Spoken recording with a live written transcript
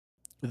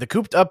The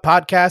Cooped Up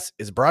podcast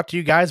is brought to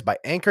you guys by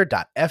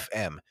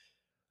Anchor.fm.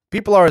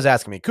 People are always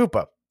asking me,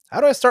 Koopa, how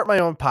do I start my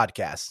own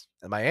podcast?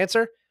 And my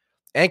answer,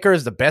 Anchor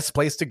is the best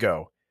place to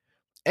go.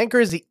 Anchor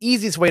is the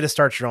easiest way to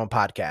start your own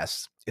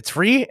podcast. It's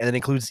free and it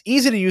includes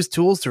easy-to-use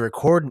tools to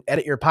record and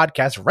edit your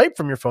podcast right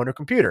from your phone or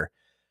computer.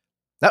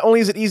 Not only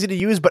is it easy to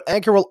use, but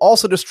Anchor will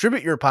also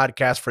distribute your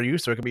podcast for you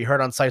so it can be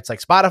heard on sites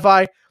like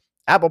Spotify,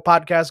 Apple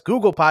Podcasts,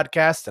 Google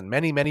Podcasts, and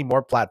many, many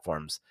more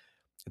platforms.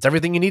 It's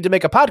everything you need to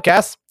make a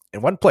podcast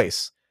in one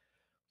place.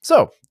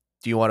 So,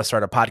 do you want to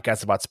start a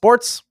podcast about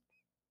sports,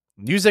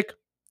 music,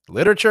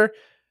 literature?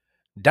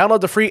 Download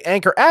the free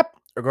Anchor app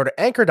or go to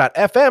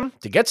anchor.fm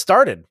to get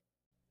started.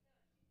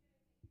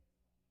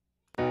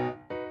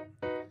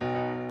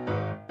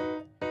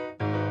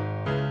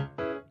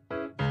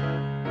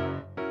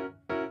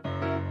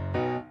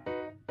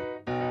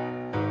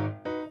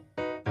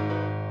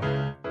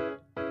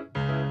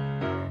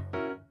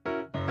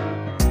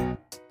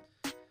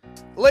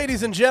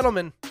 Ladies and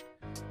gentlemen,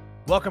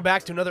 welcome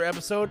back to another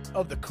episode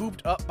of the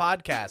Cooped Up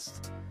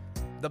podcast.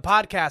 The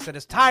podcast that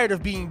is tired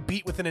of being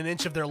beat within an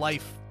inch of their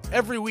life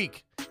every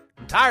week.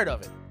 I'm tired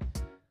of it.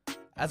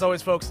 As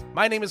always, folks,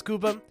 my name is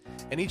Koopa,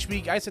 and each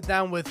week I sit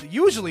down with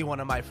usually one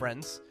of my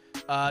friends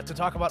to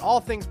talk about all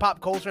things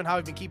pop culture and how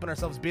we've been keeping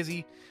ourselves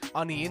busy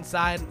on the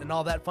inside and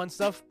all that fun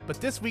stuff. But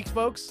this week,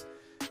 folks,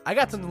 I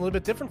got something a little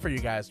bit different for you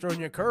guys, throwing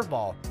you a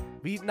curveball.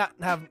 We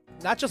have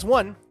not just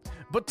one,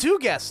 but two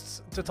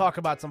guests to talk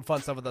about some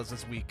fun stuff with us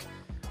this week.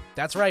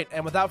 That's right,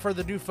 and without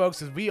further ado,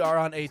 folks, as we are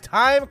on a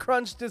time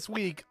crunch this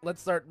week,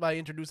 let's start by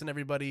introducing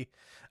everybody.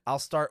 I'll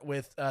start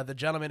with the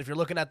gentleman, if you're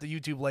looking at the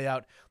YouTube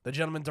layout, the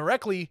gentleman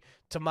directly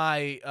to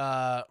my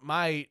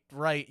my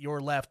right,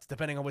 your left,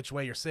 depending on which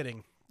way you're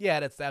sitting.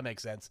 Yeah, that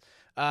makes sense.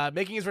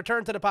 Making his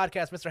return to the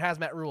podcast, Mr.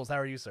 Hazmatt Rules. How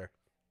are you, sir?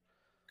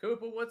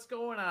 Koopa, what's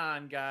going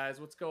on, guys?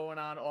 What's going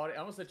on? I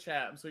almost said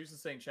chat. I'm so used to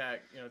saying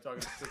chat,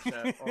 talking to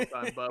chat all the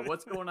time. But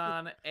what's going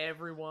on,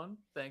 everyone?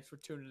 Thanks for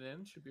tuning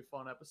in. Should be a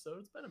fun episode.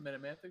 It's been a minute,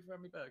 man. Thanks for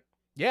having me back.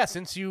 Yeah,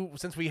 since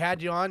we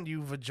had you on,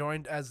 you've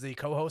joined as the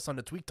co-host on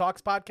the Tweak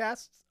Talks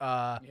podcast.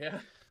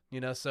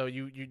 Yeah. So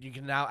you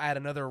can now add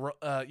another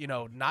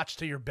notch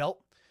to your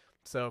belt.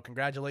 So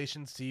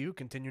congratulations to you,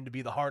 continuing to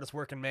be the hardest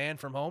working man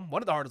from home,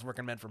 one of the hardest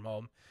working men from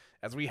home,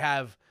 as we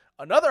have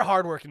another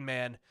hardworking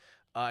man.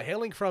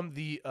 Hailing from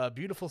the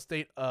beautiful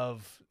state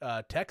of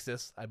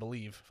Texas, I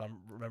believe, if I'm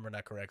remembering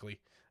that correctly.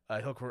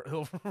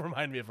 He'll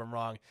remind me if I'm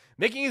wrong.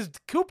 Making his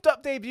Cooped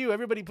Up debut.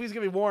 Everybody, please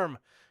give a warm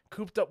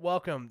Cooped Up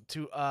welcome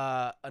to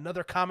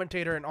another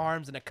commentator in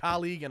arms and a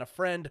colleague and a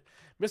friend,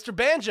 Mr.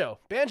 Banjo.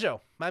 Banjo,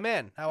 my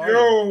man, how are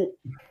you?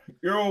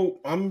 Yo,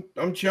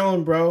 I'm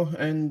chilling, bro.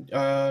 And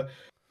I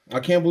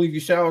can't believe you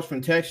said I was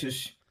from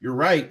Texas. You're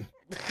right.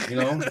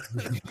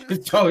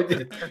 So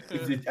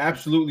it's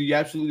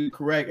absolutely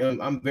correct.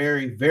 I'm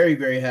very, very,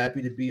 very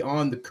happy to be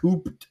on the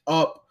Cooped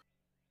Up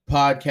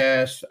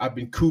podcast. I've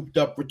been cooped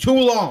up for too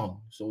long,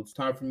 so it's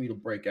time for me to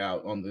break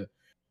out on the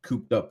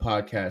Cooped Up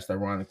podcast.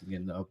 Ironically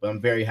enough, but I'm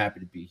very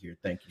happy to be here.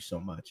 Thank you so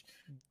much.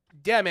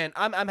 Yeah, man,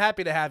 I'm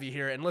happy to have you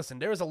here. And listen,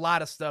 there was a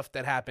lot of stuff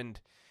that happened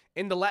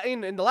in the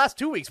last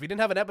 2 weeks. We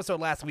didn't have an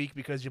episode last week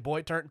because your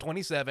boy turned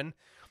 27.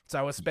 So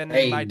I was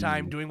spending my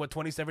time doing what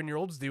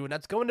 27-year-olds do, and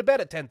that's going to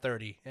bed at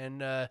 10:30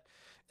 and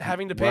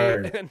having to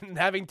pay and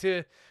having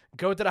to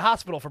go to the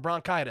hospital for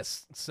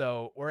bronchitis.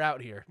 So we're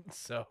out here.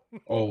 So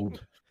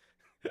old.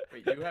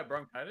 Wait, you have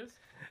bronchitis?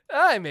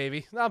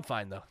 Maybe. I'm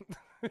fine though.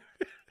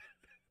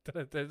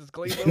 Did I just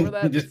glaze over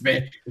that? This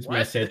man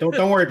said,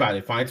 "Don't worry about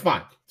it. It's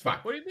fine.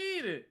 What do you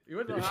need? You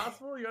went to the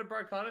hospital? You had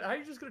bronchitis? How are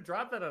you just gonna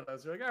drop that on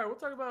us? You're like, all right, we'll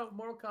talk about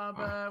Mortal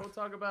Kombat. We'll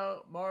talk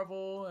about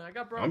Marvel. And I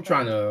got bronchitis. I'm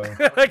trying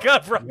to. I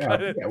got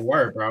bronchitis. Yeah,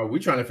 work, bro. We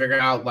trying to figure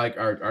out like,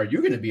 are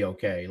you gonna be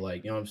okay?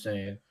 Like, you know what I'm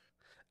saying?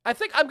 I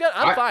think I'm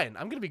fine.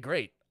 I'm gonna be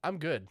great. I'm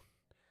good.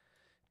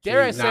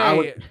 Dare I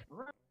say?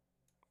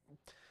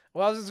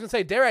 Well, I was just gonna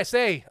say, dare I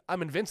say,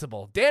 I'm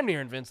invincible. Damn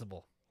near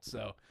invincible.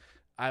 So,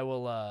 I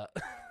will.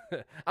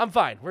 I'm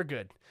fine. We're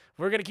good.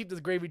 We're going to keep this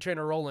gravy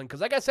trainer rolling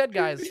because, like I said,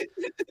 guys.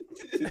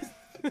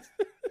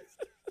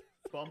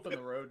 Bump in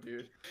the road,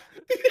 dude.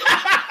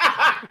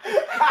 What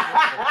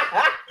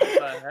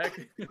the heck?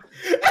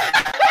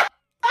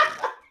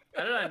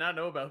 How did I not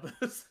know about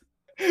this?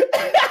 I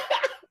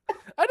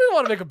didn't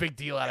want to make a big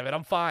deal out of it.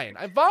 I'm fine.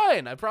 I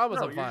promise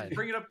I'm fine.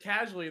 Bring it up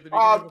casually at the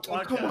beginning of the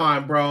podcast. Come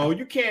on, bro.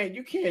 You can't.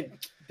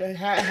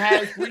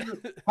 Haz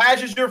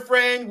is your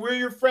friend. We're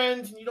your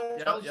friends. And you don't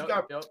tell us you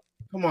got. Yep.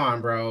 Come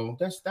on, bro.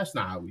 That's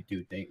not how we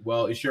do things.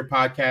 Well, it's your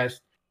podcast.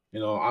 I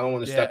don't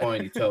want to step on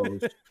any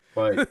toes,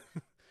 but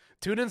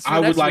tune in. I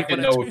would like to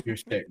know if you're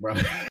sick, bro.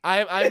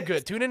 I'm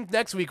good. Tune in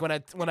next week when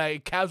I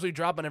casually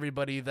drop on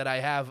everybody that I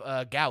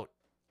have gout.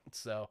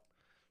 So,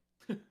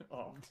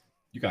 oh,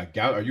 you got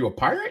gout? Are you a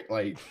pirate?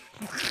 Like,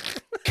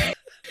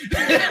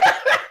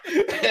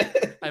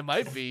 I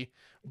might be,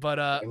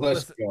 but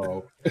let's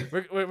go.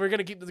 We're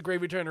gonna keep the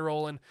gravy train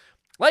rolling.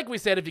 Like we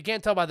said, if you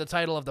can't tell by the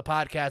title of the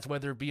podcast,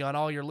 whether it be on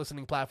all your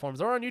listening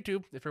platforms or on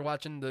YouTube, if you're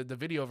watching the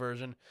video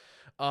version,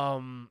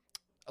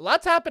 a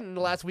lot's happened in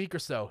the last week or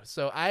so.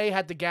 So I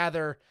had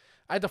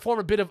to form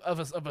a bit of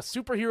a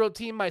superhero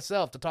team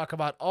myself to talk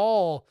about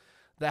all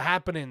the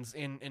happenings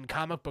in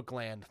comic book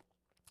land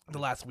the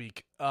last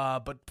week.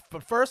 But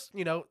first,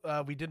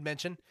 we did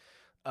mention,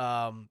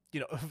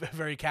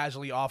 very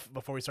casually off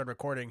before we started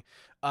recording,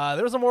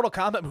 there was a Mortal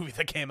Kombat movie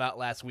that came out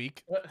last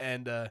week,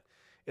 and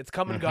it's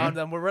come and gone.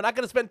 And we're not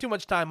going to spend too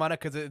much time on it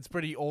because it's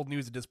pretty old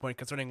news at this point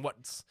concerning what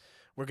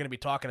we're going to be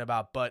talking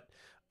about. But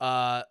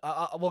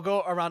we'll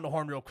go around the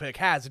horn real quick.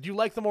 Haz, did you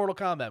like the Mortal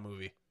Kombat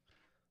movie?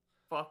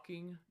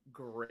 Fucking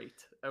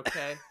great.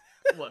 Okay,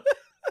 look,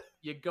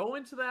 you go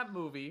into that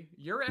movie,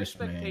 your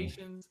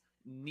expectations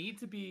need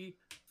to be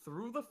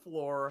through the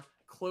floor,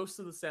 close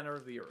to the center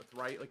of the earth,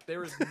 right? Like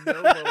there is no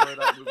lower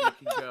that movie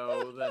can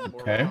go than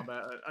Mortal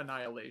Kombat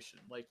Annihilation.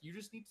 Like you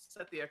just need to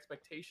set the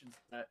expectations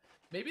that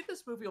maybe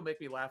this movie will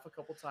make me laugh a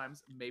couple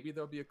times. Maybe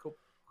there'll be a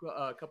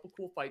couple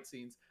cool fight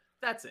scenes.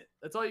 That's it.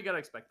 That's all you gotta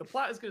expect. The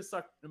plot is gonna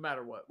suck no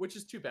matter what, which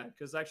is too bad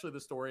because actually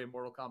the story in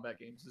Mortal Kombat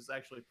games is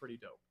actually pretty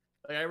dope.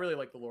 Like I really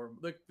like the lore.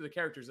 The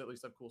characters at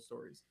least have cool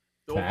stories.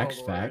 The Facts.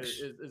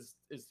 is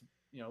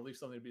leaves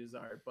something to be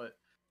desired. But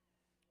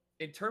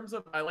in terms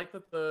of, I like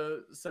that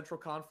the central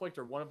conflict,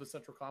 or one of the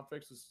central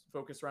conflicts, was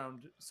focused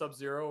around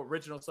Sub-Zero,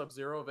 original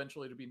Sub-Zero,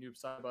 eventually to be Noob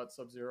Saibot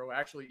Sub-Zero,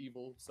 actually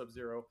evil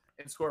Sub-Zero,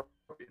 and Scorpion,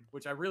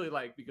 which I really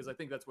like because I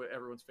think that's what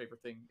everyone's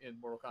favorite thing in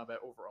Mortal Kombat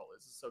overall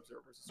is Sub-Zero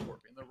versus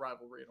Scorpion, the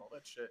rivalry and all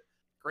that shit.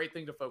 Great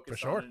thing to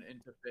focus on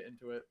and to fit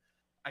into it.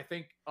 I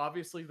think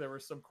obviously there were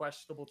some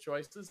questionable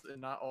choices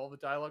and not all the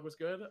dialogue was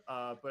good.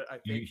 But I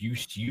think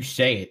you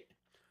say it.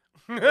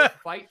 The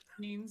fight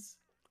scenes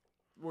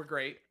were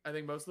great. I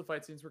think most of the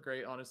fight scenes were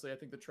great. Honestly, I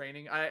think the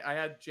training, I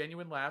had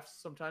genuine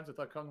laughs sometimes. I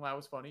thought Kung Lao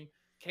was funny.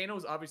 Kano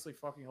was obviously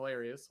fucking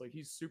hilarious. Like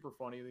he's super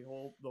funny. The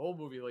whole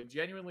movie, like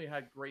genuinely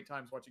had great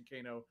times watching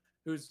Kano,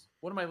 who's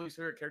one of my least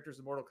favorite characters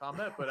in Mortal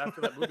Kombat. But after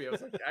that movie, I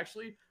was like,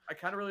 actually, I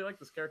kind of really like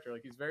this character.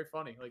 Like he's very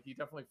funny. Like he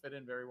definitely fit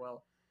in very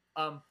well.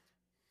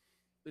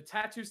 The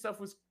tattoo stuff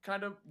was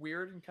kind of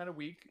weird and kind of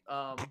weak.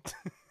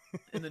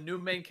 And the new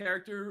main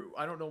character,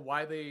 I don't know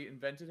why they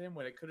invented him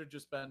when it could have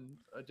just been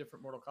a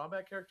different Mortal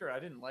Kombat character. I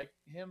didn't like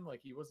him.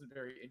 Like he wasn't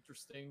very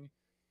interesting.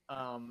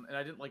 And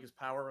I didn't like his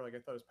power. Like I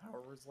thought his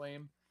power was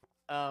lame.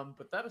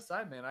 But that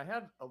aside, man, I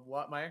had a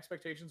lot. My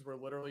expectations were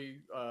literally,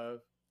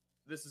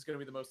 this is going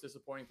to be the most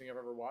disappointing thing I've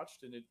ever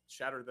watched, and it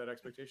shattered that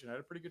expectation. I had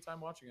a pretty good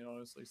time watching it,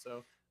 honestly.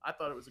 So I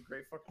thought it was a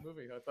great fucking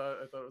movie. I thought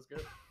it was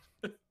good.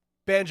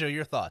 Banjo,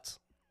 your thoughts?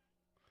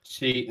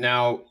 See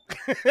now,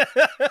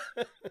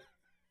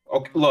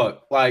 okay,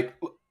 look, like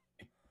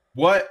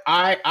what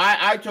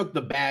I took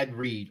the bad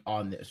read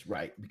on this,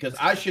 right? Because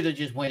I should have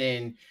just went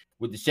in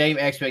with the same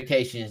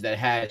expectations that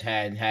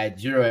had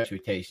zero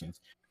expectations.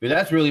 But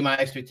that's really my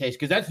expectation,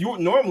 because that's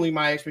normally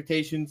my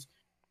expectations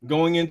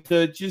going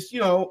into just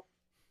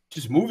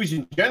movies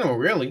in general,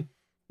 really.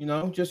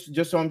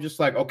 Just so I'm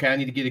just like, okay, I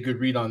need to get a good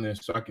read on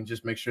this so I can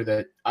just make sure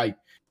that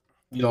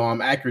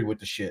I'm accurate with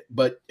the shit.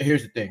 But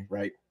here's the thing,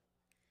 right?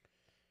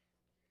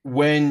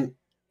 When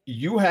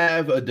you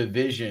have a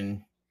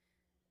division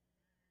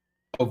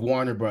of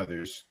Warner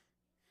Brothers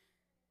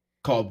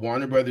called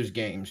Warner Brothers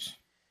Games,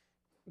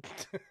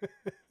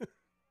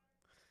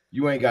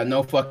 you ain't got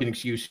no fucking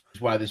excuse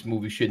why this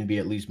movie shouldn't be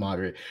at least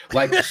moderate.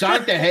 Like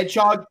Sonic the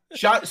Hedgehog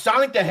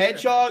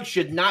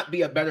should not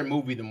be a better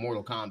movie than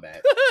Mortal Kombat.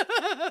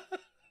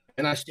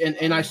 And I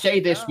say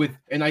this with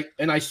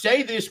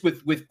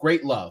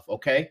great love,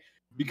 okay?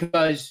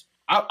 Because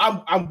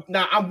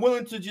I'm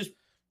willing to just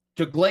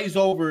to glaze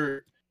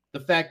over the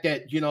fact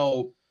that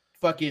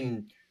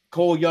fucking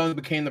Cole Young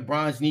became the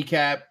bronze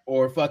kneecap,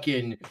 or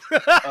fucking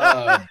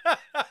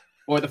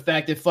or the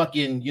fact that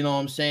fucking what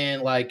I'm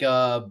saying, like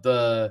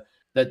that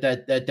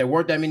there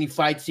weren't that many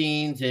fight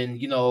scenes, and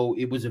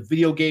it was a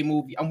video game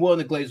movie. I'm willing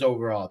to glaze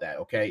over all that,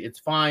 okay? It's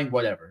fine,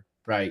 whatever,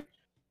 right?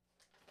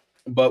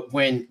 But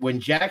when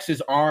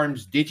Jax's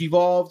arms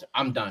digivolved,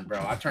 I'm done,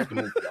 bro. I turned the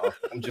movie off.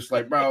 I'm just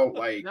like, bro,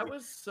 like that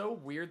was so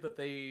weird that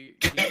they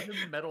gave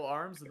him metal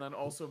arms and then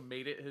also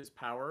made it his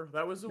power.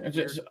 That was a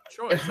weird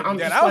choice.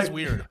 That was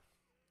weird.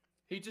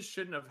 He just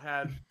shouldn't have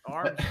had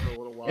arms for a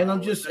little while. And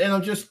I'm just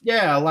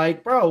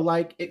like, bro,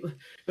 like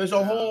there's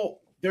a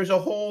whole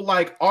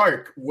like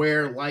arc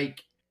where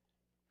like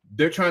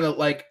they're trying to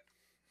like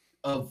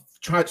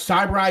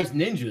cyberize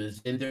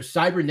ninjas, and there's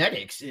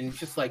cybernetics, and it's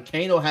just like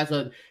Kano has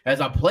a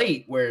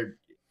plate where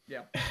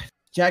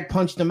Jack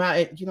punched him out.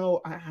 And,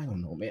 I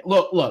don't know, man.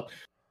 Look,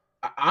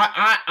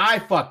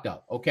 I fucked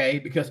up, okay?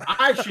 Because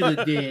I should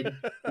have did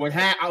what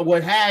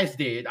Haz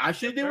did. I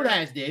should have did what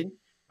Haz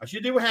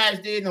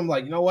did. And I'm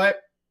like, you know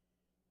what?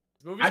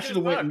 I should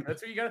have went.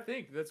 That's what you gotta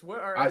think. That's what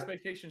our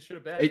expectations should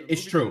have been.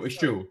 It's true.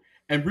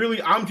 And really,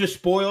 I'm just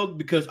spoiled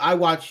because I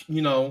watch,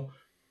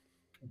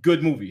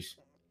 good movies.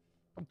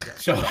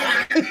 So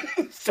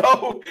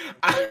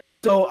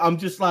I'm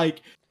just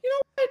like, you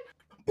know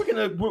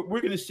what?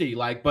 We're gonna see.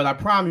 Like, but I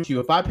promise you,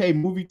 if I pay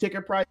movie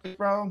ticket prices,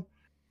 bro,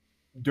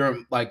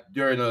 during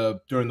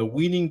the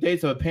weaning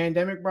days of a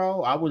pandemic,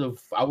 bro, I would have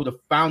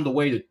found a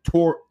way to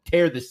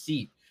tear the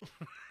seat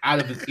out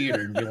of the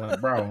theater and be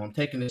like, bro, I'm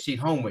taking the seat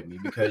home with me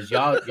because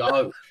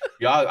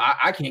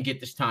I can't get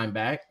this time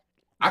back.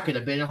 I could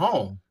have been at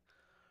home.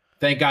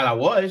 Thank God I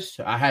was.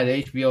 I had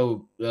an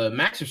HBO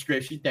Max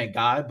subscription, thank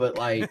God. But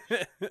like,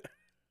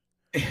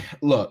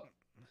 look,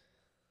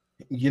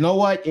 you know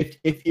what?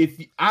 If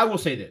I will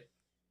say that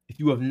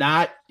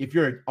if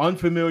you're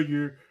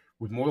unfamiliar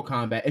with Mortal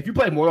Kombat, if you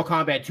play Mortal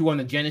Kombat 2 on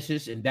the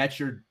Genesis and that's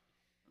your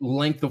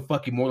length of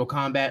fucking Mortal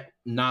Kombat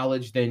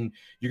knowledge, then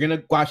you're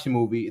gonna watch the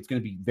movie. It's gonna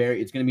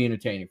be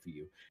entertaining for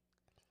you.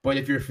 But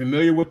if you're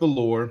familiar with the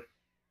lore,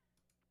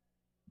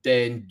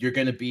 then you're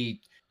gonna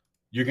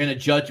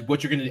judge.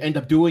 What you're gonna end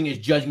up doing is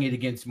judging it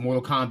against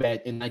Mortal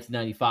Kombat in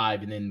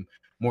 1995 and then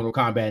Mortal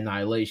Kombat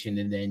Annihilation,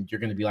 and then you're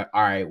gonna be like,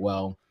 all right,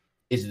 well,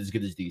 is it as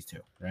good as these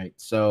two, right?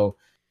 So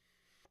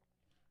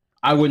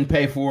I wouldn't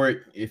pay for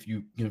it. If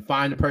you can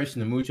find a person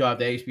to mooch off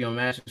the HBO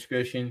Max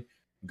subscription,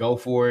 go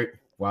for it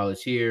while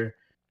it's here.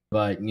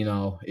 But you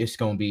know, it's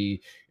gonna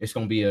be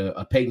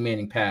a Peyton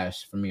Manning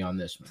pass for me on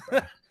this one. Bro.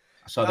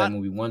 I saw that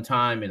movie one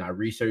time and I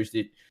researched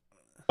it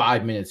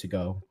 5 minutes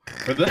ago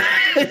for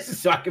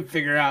so I can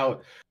figure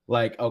out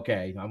like,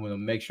 okay, I'm gonna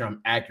make sure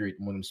I'm accurate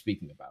in what I'm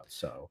speaking about.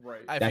 So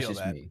right, that's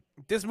just me.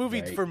 This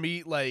movie for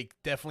me like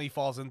definitely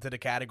falls into the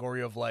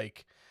category of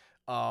like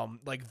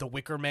The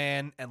Wicker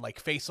Man and like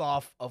Face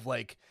Off, of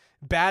like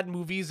bad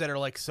movies that are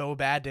like so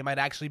bad they might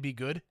actually be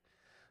good.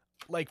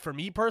 Like for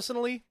me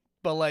personally.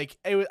 But like,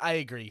 I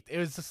agree. It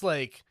was just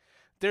like,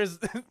 there's,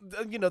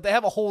 you know, they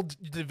have a whole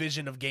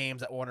division of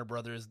games at Warner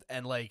Brothers,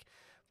 and like,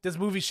 this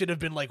movie should have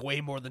been like way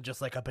more than just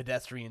like a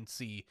pedestrian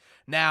C.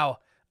 Now,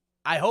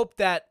 I hope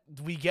that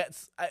we get.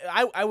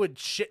 I would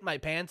shit my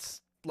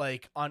pants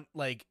like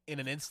in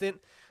an instant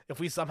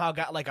if we somehow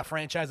got like a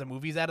franchise of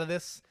movies out of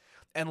this,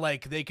 and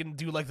like they can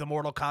do like the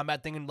Mortal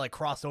Kombat thing and like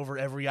cross over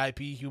every IP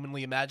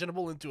humanly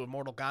imaginable into a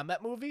Mortal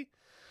Kombat movie.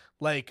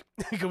 Like,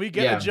 can we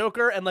get a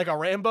Joker and like a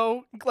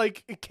Rambo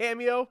like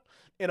cameo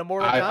in a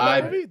Mortal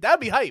Kombat movie?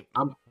 That'd be hype.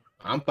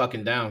 I'm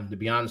fucking down, to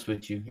be honest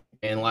with you.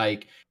 And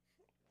like,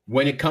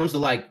 when it comes to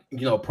like,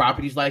 you know,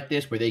 properties like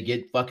this where they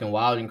get fucking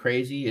wild and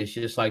crazy, it's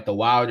just like the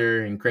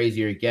wilder and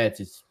crazier it gets,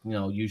 it's, you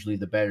know, usually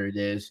the better it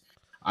is.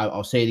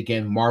 I'll say it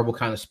again. Marvel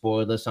kind of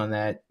spoiled us on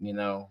that, you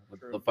know,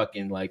 with the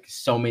fucking like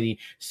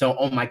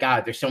oh my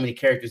God, there's so many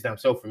characters that I'm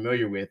so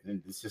familiar with,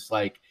 and it's just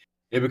like,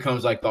 it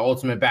becomes like the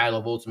ultimate battle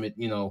of ultimate,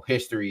 you know,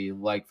 history,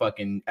 like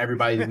fucking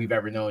everybody that we've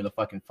ever known in a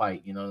fucking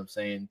fight. You know what I'm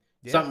saying?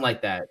 Yeah. Something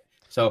like that.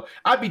 So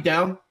I'd be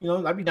down, you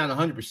know, I'd be down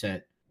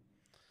 100%.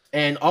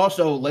 And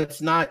also,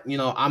 let's not, you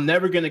know, I'm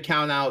never going to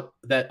count out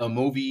that a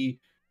movie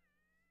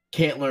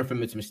can't learn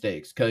from its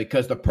mistakes,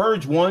 because The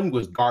Purge 1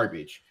 was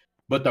garbage,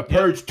 but The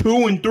Purge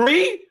 2 and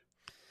 3,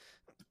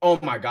 oh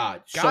my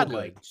God, so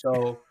good.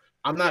 So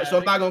I'm not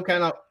going to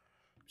count out.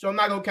 So I'm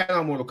not going to count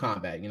out Mortal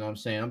Kombat, you know what I'm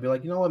saying? I'll be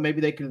like, you know what,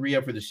 maybe they can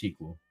re-up for the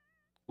sequel.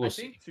 We'll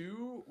see. Think,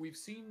 too, we've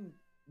seen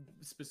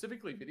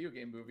specifically video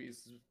game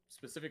movies,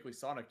 specifically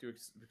Sonic, do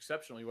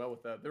exceptionally well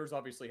with that. There's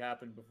obviously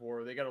happened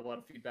before. They got a lot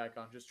of feedback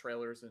on just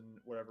trailers and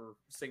whatever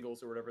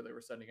singles or whatever they were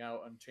sending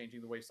out on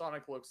changing the way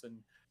Sonic looks and,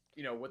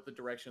 you know, what the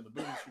direction of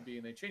the movie should be.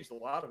 And they changed a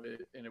lot of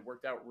it, and it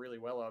worked out really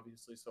well,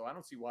 obviously. So I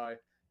don't see why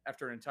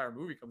after an entire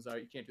movie comes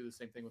out, you can't do the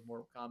same thing with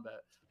Mortal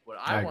Kombat. What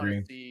I want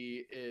to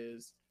see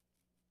is,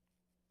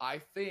 I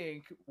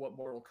think what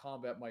Mortal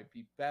Kombat might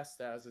be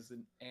best as is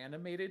an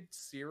animated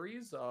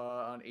series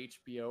on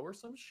HBO or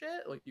some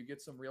shit. Like, you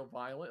get some real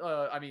violent.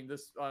 I mean,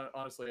 this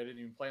honestly, I didn't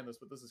even plan this,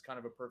 but this is kind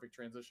of a perfect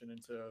transition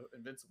into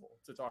Invincible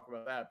to talk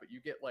about that. But you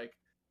get like,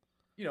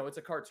 you know, it's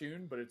a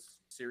cartoon, but it's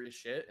serious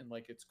shit, and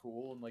like it's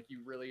cool, and like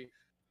you really.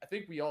 I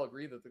think we all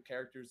agree that the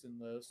characters in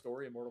the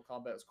story of Mortal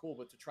Kombat is cool,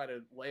 but to try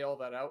to lay all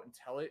that out and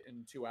tell it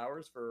in 2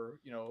 hours for,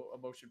 you know, a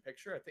motion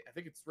picture, I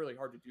think it's really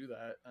hard to do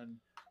that. And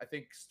I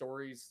think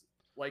stories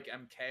like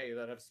MK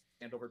that have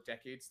spanned over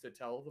decades to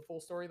tell the full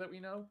story that we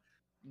know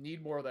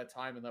need more of that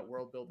time and that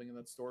world building and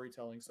that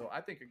storytelling. So I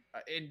think,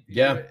 and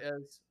you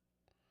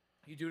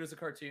do it as a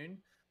cartoon,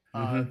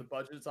 the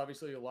budget is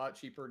obviously a lot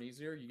cheaper and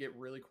easier. You get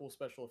really cool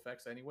special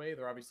effects anyway.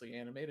 They're obviously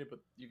animated, but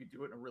you can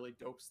do it in a really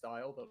dope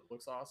style that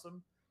looks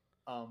awesome.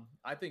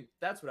 I think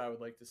that's what I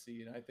would like to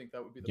see, and I think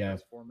that would be the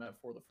best format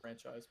for the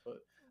franchise. But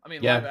I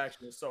mean, live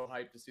action is so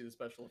hyped to see the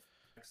special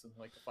effects and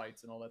like the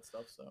fights and all that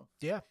stuff. So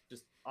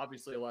just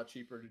obviously a lot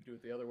cheaper to do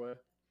it the other way.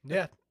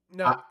 Yeah,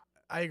 no,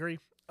 I agree.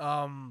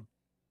 What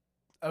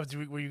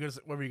were you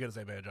gonna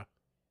say, Banjo?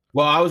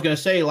 Well, I was gonna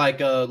say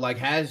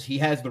he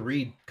has the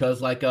read,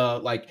 because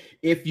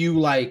if you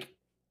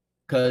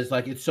because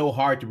it's so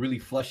hard to really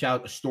flesh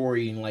out a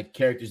story and like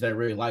characters that are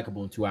really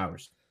likable in 2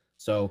 hours.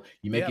 So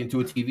you make it into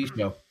a TV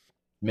show.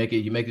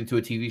 You make it into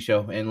a TV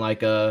show, and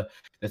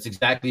that's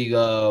exactly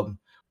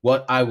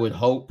what I would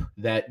hope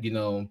that, you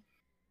know,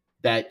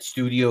 that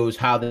studios,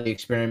 how they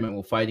experiment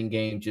with fighting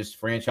games, just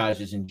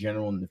franchises in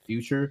general in the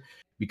future,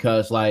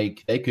 because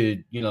like they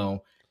could, you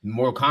know, in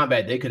Mortal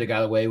Kombat they could have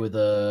got away with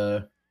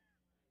an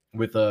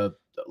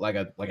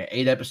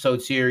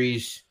 8-episode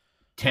series,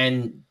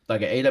 an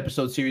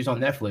 8-episode series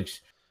on Netflix,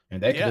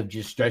 and they could have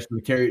just stretched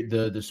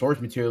the source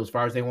material as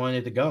far as they wanted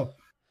it to go.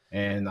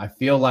 And I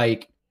feel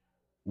like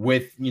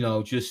with,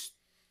 just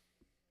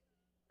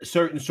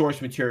certain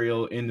source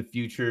material in the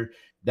future,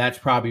 that's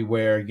probably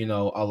where,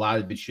 a lot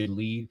of it should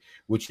lead,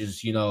 which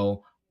is,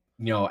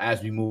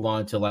 as we move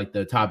on to like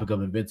the topic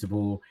of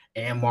Invincible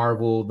and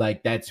Marvel,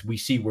 like we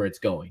see where it's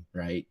going,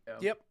 right? Yeah.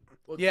 Yep.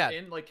 Well, Yeah.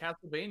 in like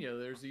Castlevania,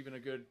 there's even a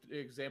good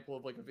example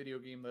of like a video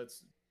game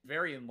that's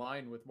very in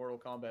line with Mortal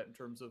Kombat in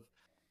terms of,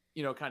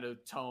 kind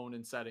of tone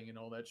and setting and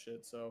all that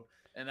shit. So,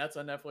 and that's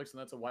on Netflix, and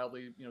that's a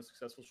wildly,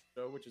 successful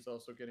show, which is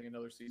also getting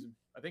another season.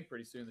 I think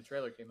pretty soon. The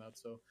trailer came out,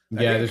 so I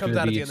think it comes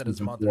out at the end of this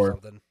month or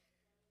something.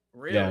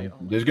 Really? Yeah,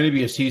 there's going to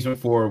be a season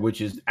 4,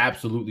 which is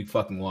absolutely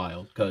fucking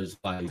wild because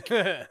like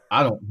I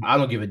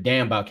don't give a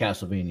damn about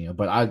Castlevania,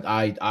 but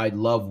I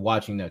love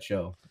watching that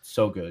show. It's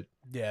so good.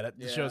 Yeah,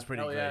 the show's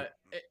pretty great. Yeah.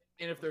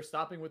 And if they're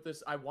stopping with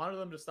this, I wanted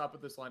them to stop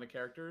with this line of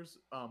characters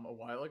a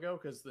while ago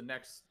because the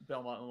next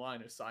Belmont in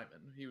line is Simon.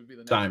 He would be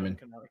the next one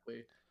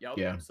canonically.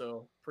 Yeah.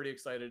 So pretty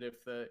excited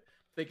if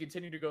they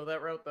continue to go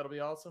that route. That'll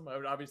be awesome. I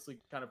would obviously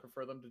kind of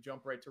prefer them to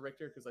jump right to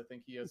Richter because I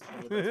think he has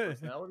one of the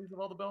best personalities of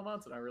all the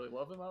Belmonts, and I really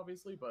love him,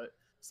 obviously. But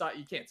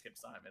you can't skip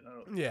Simon. I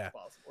don't think it's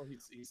possible.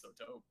 He's so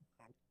dope.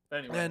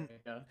 But anyway,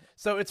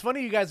 so it's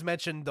funny you guys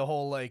mentioned the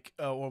whole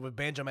or what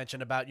Banjo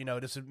mentioned about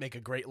this would make a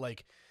great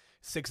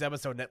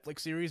 6-episode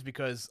Netflix series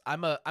because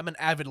I'm an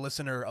avid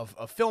listener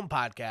of film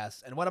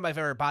podcasts, and one of my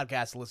favorite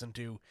podcasts to listen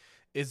to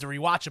is the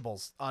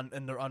Rewatchables on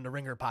the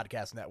Ringer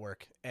Podcast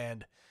Network.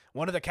 And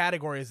one of the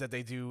categories that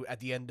they do at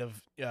the end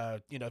of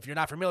if you're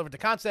not familiar with the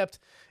concept,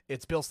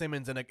 it's Bill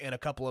Simmons and a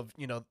couple of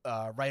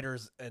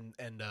writers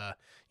and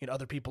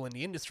other people in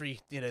the industry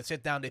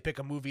sit down, they pick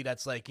a movie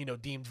that's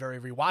deemed very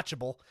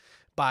rewatchable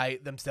by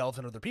themselves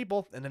and other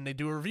people, and then they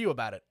do a review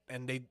about it.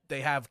 And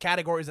they have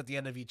categories at the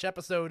end of each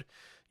episode.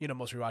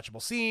 Most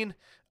rewatchable scene,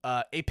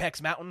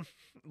 Apex Mountain,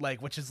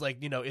 which is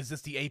is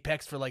this the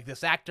apex for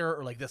this actor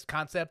or this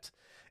concept?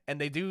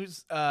 And they do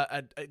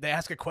they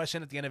ask a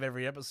question at the end of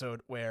every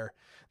episode where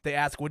they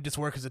ask, would this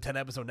work as a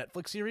 10-episode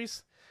Netflix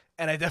series?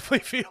 And I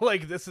definitely feel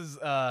like this is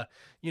I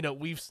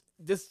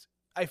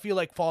feel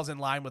like falls in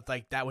line with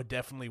that would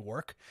definitely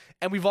work.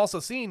 And we've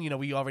also seen,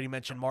 we already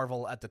mentioned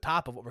Marvel at the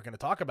top of what we're going to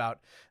talk about,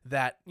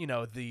 that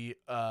the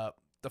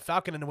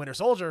Falcon and the Winter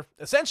Soldier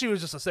essentially was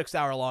just a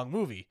 6-hour long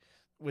movie.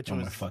 Which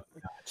was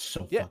fucking God,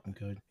 so fucking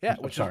good. Yeah,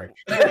 I'm sorry.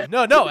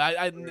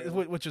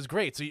 Which is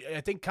great. So I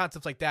think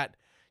concepts like that,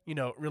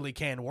 really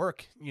can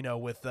work.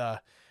 With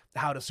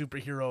how the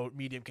superhero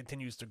medium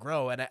continues to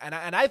grow, and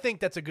I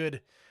think that's a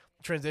good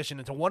transition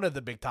into one of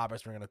the big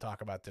topics we're going to talk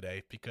about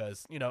today.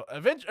 Because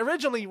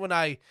originally when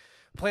I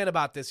planned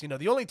about this,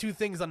 the only 2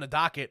 things on the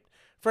docket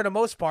for the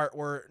most part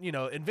were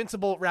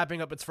Invincible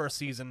wrapping up its first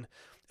season,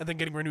 and then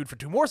getting renewed for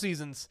 2 more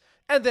seasons,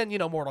 and then,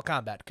 Mortal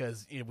Kombat,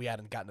 because we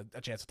hadn't gotten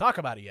a chance to talk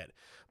about it yet.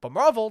 But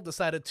Marvel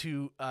decided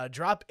to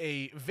drop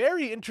a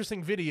very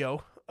interesting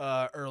video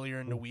earlier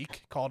in the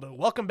week called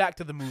Welcome Back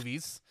to the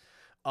Movies.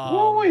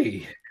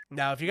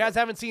 Now, if you guys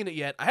haven't seen it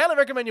yet, I highly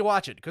recommend you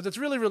watch it, because it's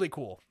really, really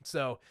cool.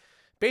 So,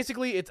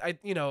 basically,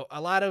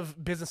 a lot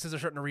of businesses are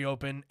starting to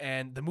reopen,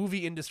 and the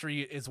movie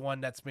industry is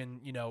one that's been,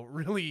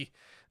 really,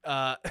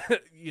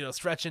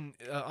 stretching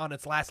on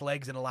its last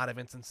legs in a lot of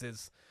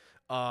instances.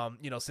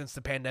 Since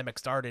the pandemic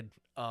started.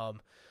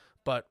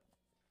 But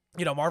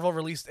Marvel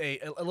released a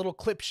little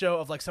clip show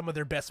of some of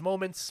their best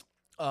moments,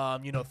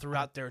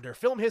 throughout their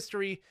film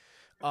history.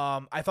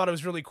 I thought it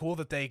was really cool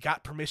that they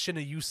got permission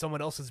to use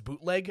someone else's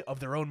bootleg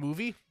of their own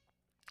movie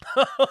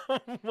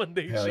when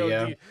they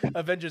showed the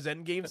Avengers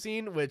Endgame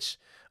scene, which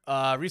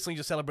recently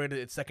just celebrated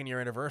its 2nd-year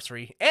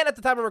anniversary. And at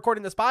the time of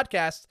recording this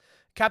podcast,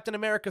 Captain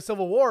America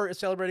Civil War is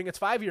celebrating its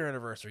 5-year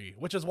anniversary,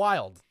 which is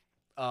wild.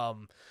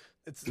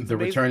 It's the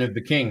return of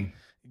the king.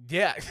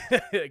 Yeah,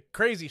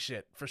 crazy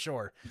shit for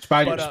sure.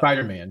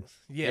 Spider-Man.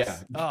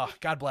 Yes. Yeah. Oh,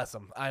 God bless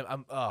him.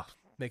 I'm.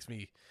 Makes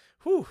me.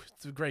 Whew.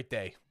 It's a great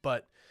day.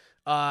 But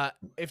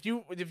if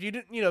you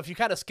didn't, if you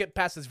kind of skip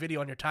past this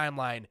video on your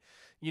timeline,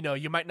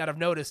 you might not have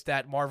noticed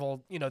that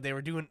Marvel, they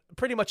were doing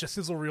pretty much a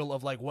sizzle reel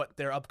of what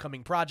their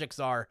upcoming projects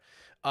are,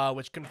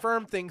 which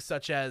confirmed things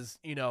such as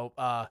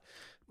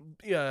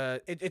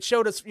it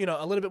showed us,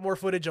 a little bit more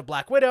footage of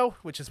Black Widow,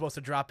 which is supposed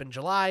to drop in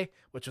July,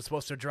 which is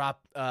supposed to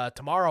drop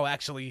tomorrow,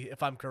 actually,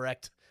 if I'm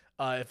correct,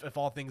 if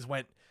all things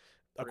went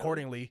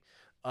accordingly.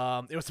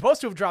 It was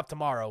supposed to have dropped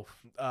tomorrow,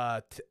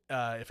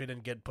 if it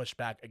didn't get pushed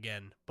back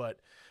again. But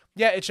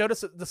yeah, it showed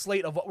us the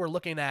slate of what we're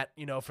looking at,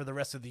 for the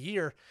rest of the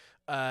year,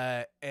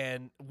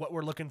 and what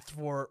we're looking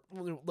through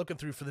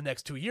for the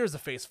next 2 years of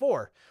Phase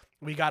 4.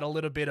 We got a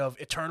little bit of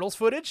Eternals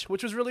footage,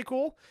 which was really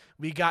cool.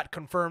 We got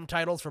confirmed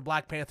titles for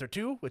Black Panther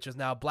 2, which is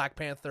now Black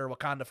Panther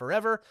Wakanda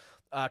Forever.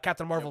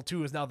 Captain Marvel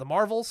 2 is now The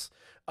Marvels.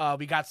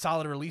 We got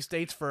solid release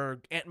dates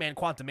for Ant-Man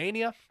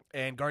Quantumania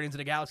and Guardians of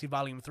the Galaxy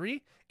Volume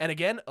 3. And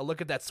again, a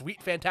look at that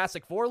sweet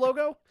Fantastic Four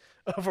logo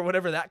for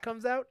whenever that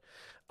comes out.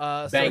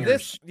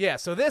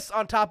 So this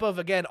on top of,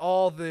 again,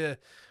 all the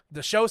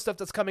the show stuff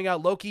that's coming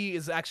out. Loki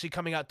is actually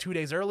coming out 2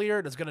 days earlier.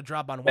 It's going to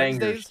drop on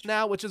Wednesdays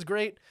now, which is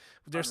great.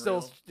 There's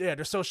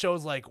still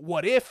shows like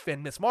What If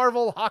and Miss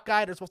Marvel,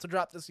 Hawkeye. They're supposed to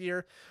drop this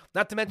year.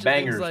 Not to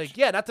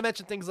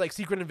mention things like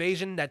Secret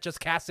Invasion that just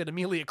casted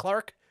Emilia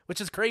Clarke,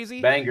 which is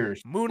crazy.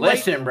 Bangers. Moonlight.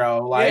 Listen,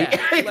 bro. Like,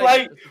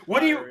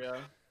 what do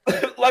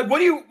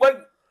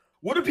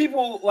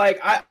people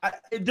like?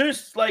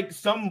 There's like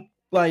some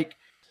like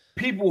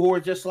people who are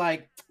just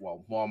like,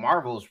 well,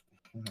 Marvel's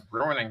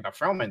ruining the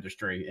film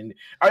industry, and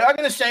are y'all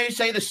gonna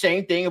say the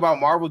same thing about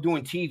Marvel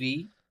doing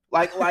TV?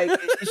 Like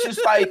it's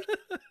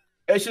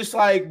just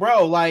like,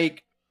 bro,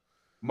 like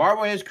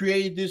Marvel has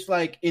created this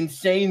like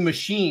insane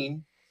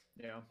machine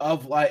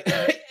of like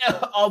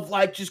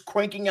just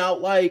cranking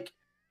out like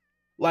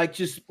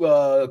just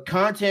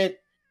content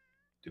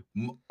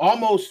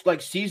almost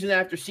like season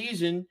after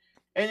season,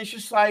 and it's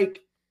just like,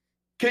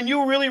 can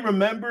you really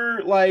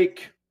remember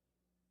like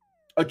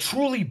a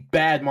truly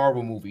bad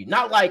Marvel movie?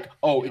 Not like,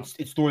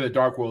 it's Thor: The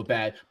Dark World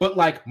bad, but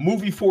like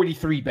movie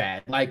 43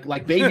 bad, like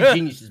Baby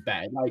Genius is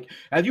bad. Like,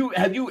 have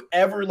you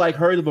ever like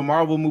heard of a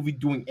Marvel movie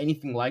doing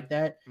anything like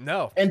that?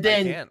 No. And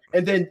then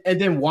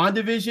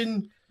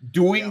WandaVision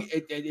doing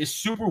it is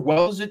super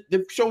well.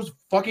 The show's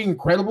fucking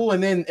incredible,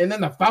 and then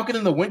the Falcon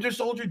and the Winter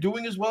Soldier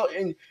doing as well.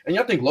 And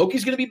y'all think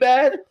Loki's gonna be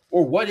bad,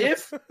 or What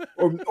If,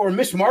 or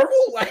Miss Marvel?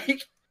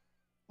 Like,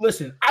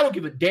 listen, I don't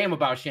give a damn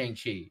about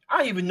Shang-Chi. I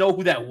don't even know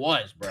who that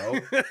was, bro.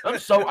 I'm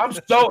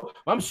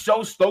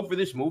so stoked for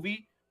this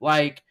movie.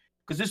 Like,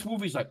 because this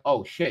movie's like,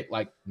 oh shit,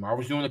 like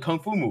Marvel's doing a kung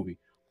fu movie.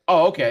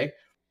 Oh, okay.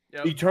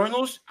 Yep.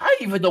 Eternals, I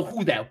don't even know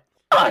who that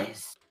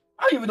was.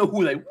 I don't even know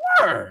who they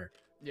were.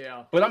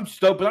 Yeah. But I'm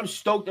stoked.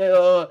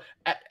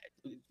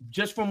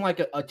 Just from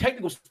like a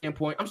technical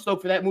standpoint, I'm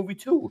stoked for that movie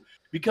too.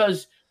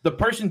 Because the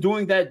person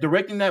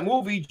directing that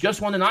movie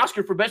just won an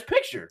Oscar for Best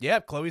Picture. Yeah,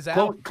 Chloe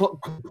Zhao.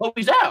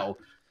 Chloe Zhao.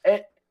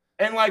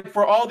 And like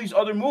for all these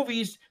other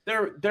movies,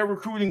 they're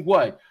recruiting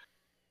what?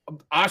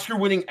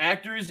 Oscar-winning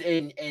actors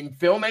and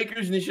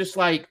filmmakers, and it's just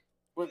like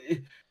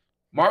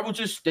Marvel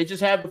just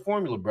have the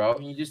formula, bro,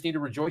 and you just need to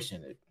rejoice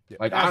in it.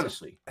 Like,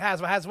 honestly.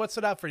 Has what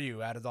stood out for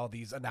you out of all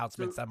these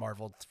announcements that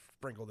Marvel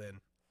sprinkled in?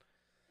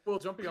 Well,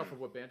 jumping off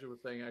of what Banjo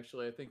was saying,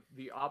 actually, I think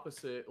the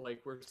opposite,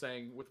 like we're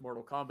saying with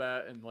Mortal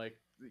Kombat and like,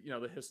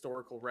 the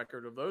historical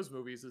record of those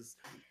movies is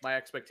my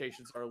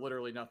expectations are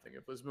literally nothing.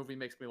 If this movie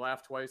makes me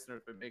laugh twice and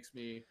if it makes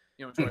me,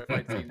 enjoy a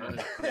fight scene, then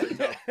it's really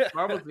tough.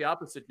 Marvel's the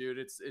opposite, dude.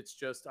 It's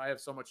just, I have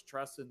so much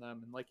trust in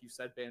them. And like you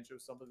said, Banjo,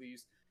 some of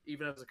these,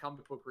 even as a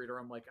comic book reader,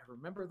 I'm like, I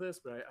remember this,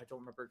 but I don't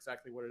remember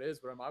exactly what it is,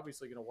 but I'm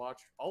obviously going to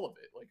watch all of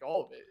it. Like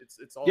all of it.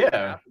 It's all going to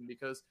happen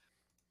because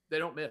they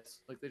don't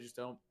miss. Like they just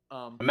don't.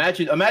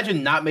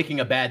 Imagine not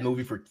making a bad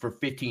movie for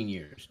 15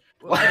 years.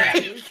 Well,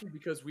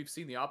 because we've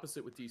seen the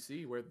opposite with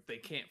DC, where they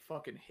can't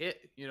fucking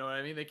hit. You know what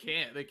I mean? They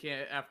can't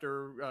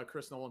after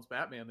Chris Nolan's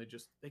Batman.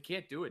 They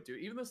can't do it,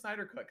 dude. Even the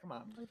Snyder Cut, come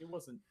on, like it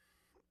wasn't.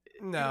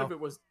 No, even if it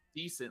was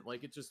decent,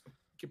 like it just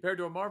compared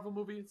to a Marvel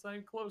movie, it's not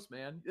even close,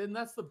 man. And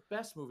that's the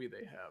best movie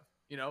they have.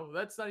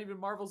 That's not even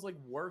Marvel's like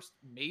worst,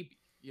 maybe.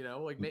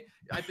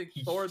 I think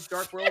Thor: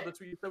 Dark World,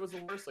 that's what you said was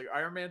the worst. Like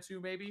Iron Man 2,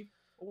 maybe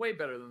way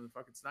better than the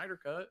fucking Snyder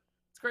Cut.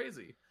 It's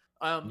crazy.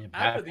 Half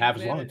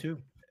as long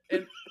too.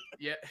 And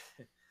yeah,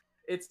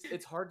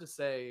 it's hard to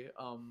say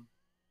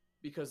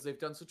because they've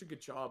done such a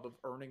good job of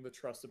earning the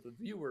trust of the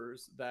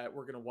viewers that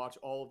we're going to watch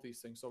all of these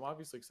things. So I'm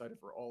obviously excited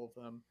for all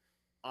of them.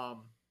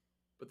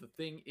 But the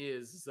thing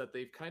is that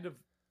they've kind of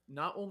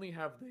not only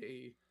have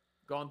they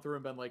gone through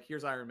and been like,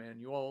 here's Iron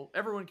Man.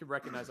 Everyone can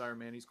recognize Iron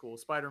Man. He's cool.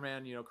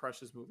 Spider-Man, crushed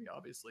his movie,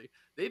 obviously.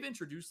 They've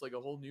introduced like a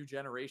whole new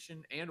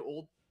generation and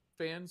old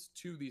fans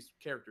to these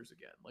characters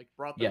again, like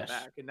brought them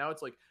back. And now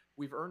it's like,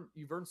 you've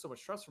earned so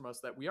much trust from us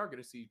that we are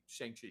going to see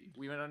Shang-Chi.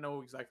 We may not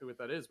know exactly what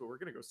that is, but we're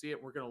going to go see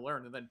it. We're going to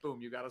learn. And then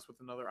boom, you got us with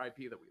another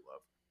IP that we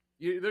love.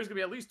 There's going to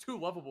be at least 2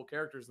 lovable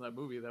characters in that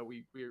movie that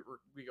we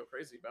go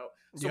crazy about.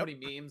 So many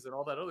memes and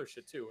all that other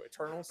shit too.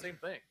 Eternal, same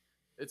thing.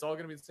 It's all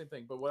going to be the same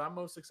thing. But what I'm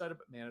most excited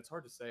about, man, it's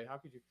hard to say. How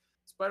could you?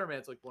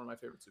 Spider-Man's like one of my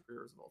favorite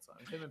superheroes of all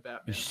time. Him and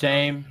Batman.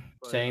 Same.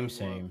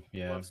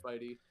 Yeah. Love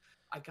Spidey.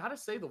 I gotta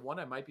say the one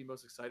I might be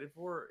most excited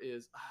for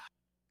is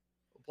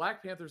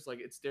Black Panther's like,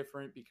 it's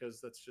different because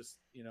that's just,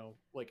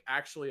 like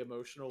actually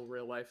emotional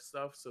real life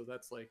stuff. So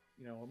that's like,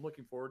 I'm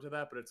looking forward to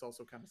that, but it's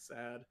also kind of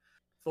sad.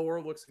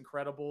 Thor looks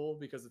incredible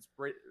because it's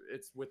great.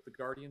 It's with the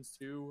Guardians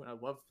too. And I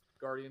love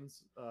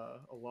Guardians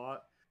a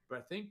lot, but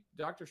I think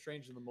Doctor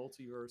Strange in the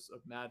Multiverse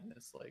of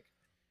Madness, like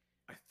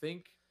I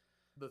think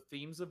the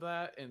themes of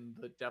that and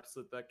the depths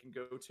that can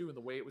go to and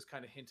the way it was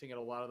kind of hinting at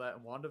a lot of that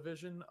in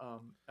WandaVision.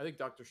 I think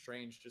Doctor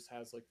Strange just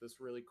has like this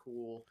really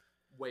cool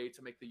way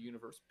to make the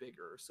universe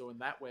bigger. So in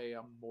that way,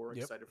 I'm more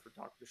excited for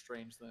Doctor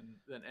Strange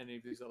than any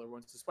of these other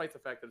ones, despite the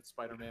fact that it's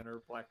Spider-Man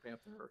or Black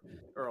Panther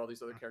or all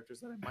these other characters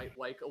that I might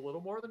like a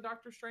little more than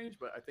Doctor Strange.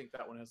 But I think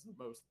that one has the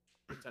most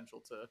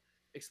potential to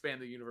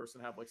expand the universe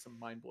and have like some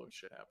mind-blowing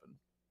shit happen.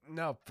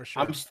 No, for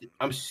sure.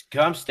 I'm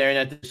staring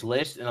at this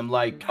list and I'm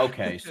like,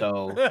 okay,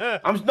 so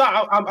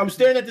I'm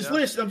staring at this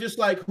list and I'm just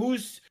like,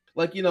 who's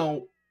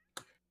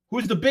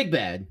the big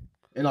bad?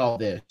 in all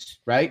this,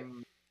 right?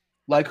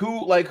 Like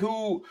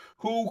who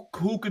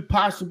could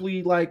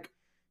possibly like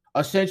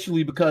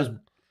essentially, because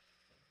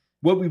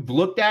what we've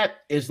looked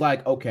at is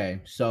like,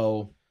 okay,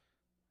 so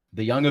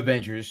the young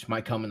Avengers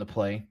might come into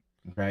play,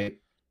 right?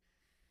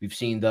 We've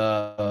seen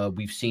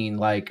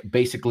like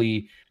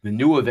basically the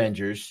new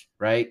Avengers,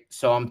 right?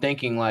 So I'm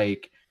thinking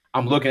like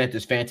I'm looking at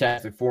this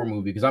Fantastic Four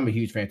movie because I'm a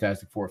huge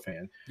Fantastic Four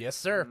fan. Yes,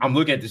 sir. I'm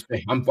looking at this.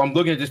 I'm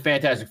looking at this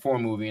Fantastic Four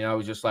movie, and I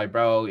was just like,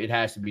 bro, it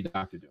has to be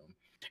Doctor Doom.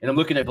 And I'm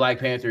looking at Black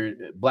Panther,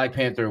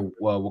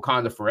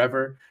 Wakanda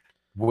Forever,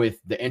 with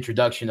the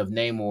introduction of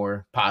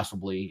Namor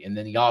possibly, and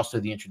then also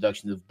the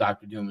introduction of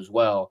Doctor Doom as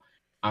well.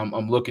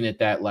 I'm looking at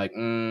that like,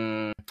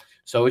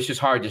 so it's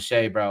just hard to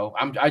say, bro.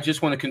 I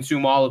just want to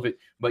consume all of it,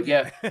 but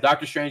yeah,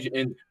 Doctor Strange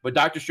and the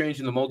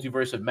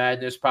Multiverse of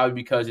Madness, probably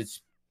because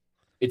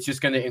it's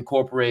just going to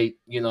incorporate,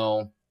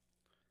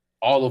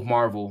 all of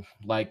Marvel,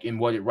 like in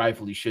what it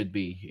rightfully should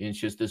be. And it's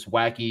just this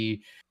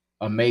wacky,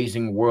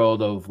 amazing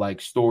world of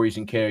like stories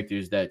and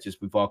characters that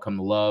just we've all come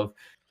to love.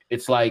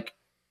 It's like,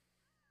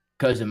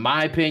 because in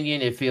my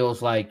opinion, it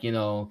feels like,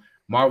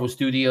 Marvel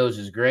Studios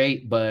is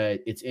great,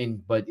 but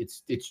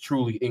it's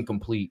truly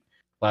incomplete.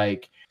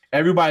 Like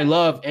everybody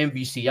loved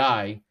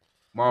MVCI,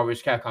 Marvel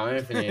vs. Capcom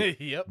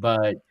Infinite, Yep.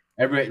 but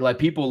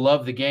people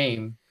love the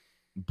game,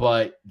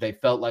 but they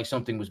felt like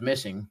something was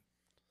missing.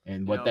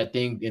 And what that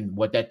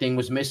thing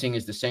was missing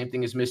is the same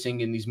thing is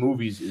missing in these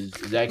movies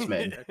is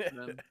X-Men.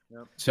 X-Men.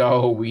 Yep.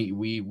 So we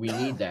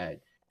need that.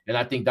 And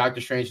I think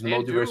Doctor Strange and the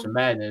Multiverse of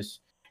Madness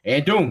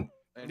and Doom.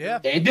 Yeah.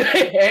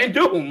 And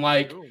Doom.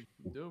 Like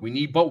Doom. we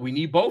need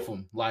both of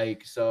them.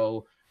 Like,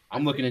 so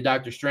I'm looking at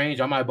Doctor Strange.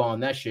 I'm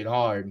eyeballing that shit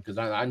hard because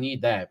I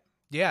need that.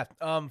 Yeah.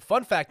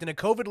 Fun fact, in a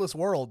COVID-less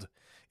world,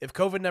 if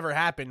COVID never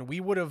happened, we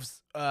would have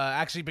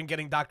actually been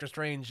getting Doctor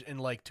Strange in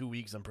like 2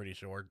 weeks, I'm pretty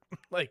sure.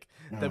 Like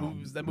that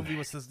movie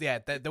was just,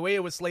 the way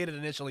it was slated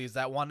initially is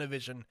that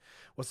WandaVision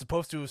was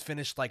supposed to have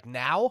finished like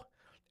now,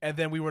 and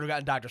then we would have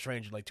gotten Doctor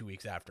Strange in like 2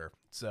 weeks after.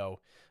 So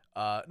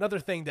another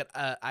thing that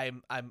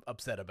I'm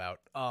upset about.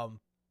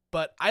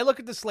 But I look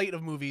at the slate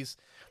of movies,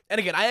 and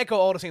again, I echo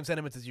all the same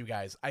sentiments as you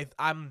guys.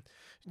 I'm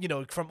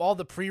from all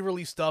the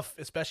pre-release stuff,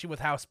 especially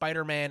with how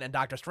Spider-Man and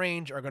Doctor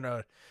Strange are going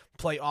to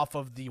play off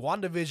of the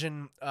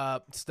WandaVision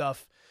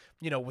stuff,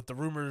 with the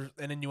rumors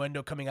and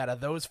innuendo coming out of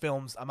those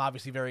films, I'm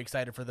obviously very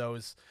excited for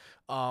those.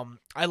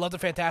 I love the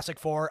Fantastic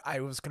Four.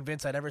 I was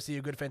convinced I'd never see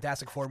a good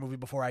Fantastic Four movie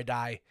before I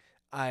die.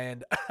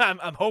 And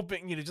I'm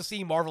hoping, just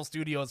seeing Marvel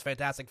Studios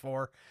Fantastic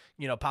Four,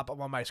 pop up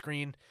on my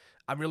screen,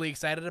 I'm really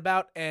excited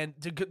about. And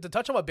to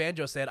touch on what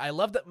Banjo said, I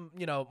love that,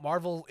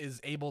 Marvel is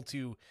able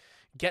to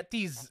get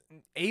these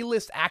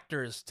A-list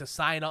actors to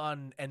sign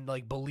on and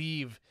like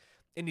believe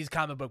in these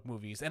comic book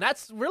movies. And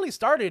that's really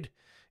started,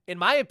 in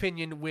my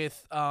opinion,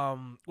 with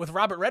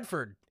Robert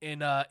Redford in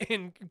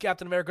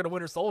Captain America: The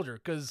Winter Soldier,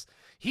 because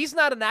he's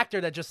not an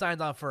actor that just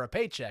signs on for a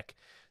paycheck.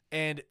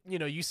 And,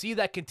 you see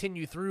that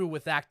continue through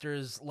with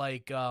actors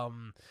like,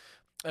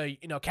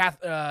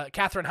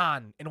 Catherine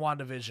Hahn in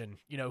WandaVision,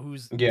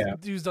 who's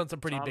done some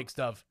pretty big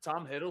stuff.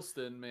 Tom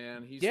Hiddleston,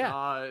 man, he's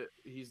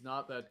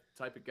not that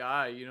type of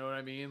guy. You know what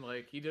I mean?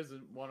 Like, he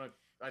doesn't want to.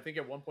 I think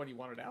at one point he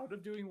wanted out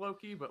of doing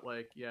Loki, but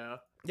like, yeah.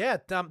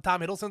 Tom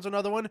Hiddleston's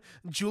another one.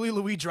 Julie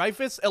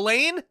Louis-Dreyfus,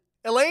 Elaine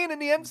in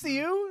the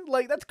MCU,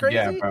 like that's crazy.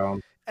 Yeah, bro.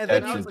 And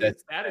then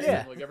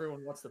like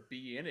everyone wants to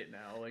be in it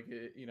now, like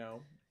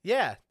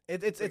Yeah,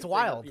 it's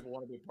wild. People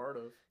want to be part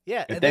of.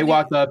 Yeah, if they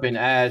walked up and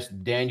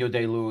asked Daniel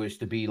Day-Lewis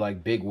to be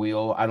like Big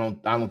Wheel, I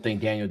don't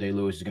think Daniel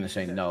Day-Lewis is gonna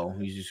say no.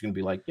 He's just gonna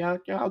be like, yeah,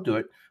 I'll do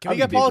it. Can we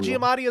get Paul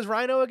Giamatti as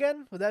Rhino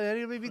again? Would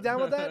anybody be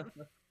down with that?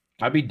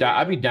 I'd be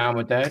down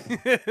with that.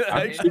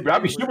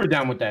 I'd be super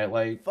down with that.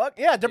 Like, fuck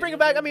yeah, to bring it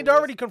back. I mean, they're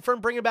already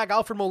confirmed bringing back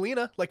Alfred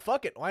Molina. Like,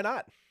 fuck it, why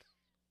not?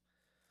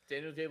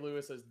 Daniel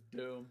Day-Lewis as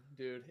Doom,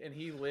 dude, and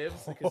he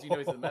lives because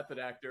he's a method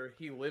actor.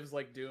 He lives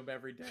like Doom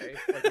every day.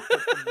 Like, he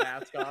puts the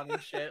mask on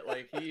and shit.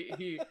 Like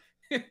he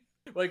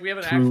like we have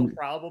an actual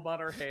problem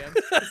on our hands.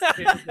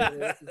 Daniel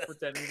Day-Lewis is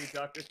pretending to be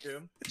Dr.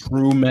 Doom.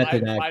 True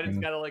method acting. Biden's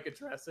gotta like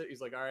address it. He's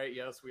like, all right,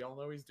 yes, we all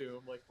know he's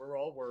Doom. Like, we're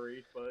all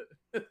worried,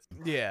 but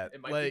yeah, it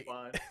might be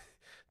fine.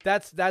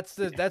 That's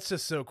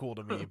just so cool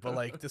to me. But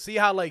like to see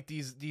how like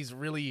these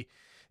really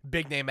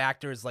big name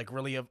actors like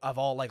really have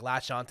all like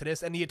latched onto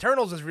this, and the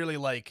Eternals is really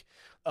like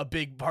a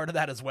big part of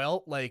that as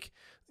well. Like,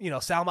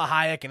 Salma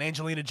Hayek and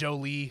Angelina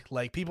Jolie,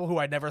 like people who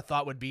I never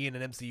thought would be in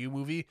an MCU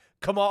movie.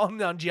 Come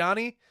on,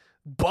 Gianni,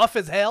 buff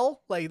as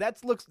hell. Like that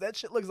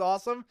shit looks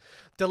awesome.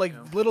 The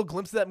little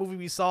glimpse of that movie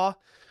we saw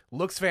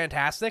looks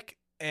fantastic,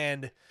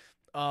 and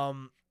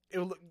so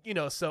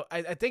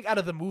I think out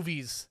of the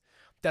movies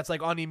that's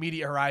like on the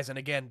immediate horizon,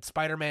 again,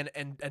 Spider-Man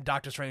and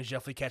Doctor Strange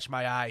definitely catch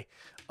my eye.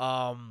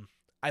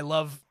 I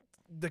love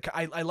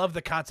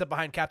the concept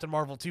behind Captain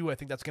Marvel 2. I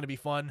think that's going to be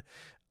fun.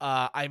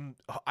 I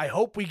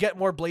hope we get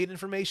more Blade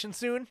information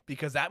soon,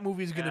 because that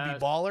movie is going to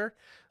be baller.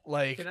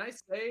 Like, can I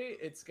say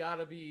it's got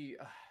to be?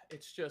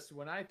 It's just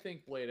when I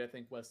think Blade, I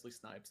think Wesley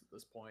Snipes at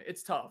this point.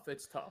 It's tough,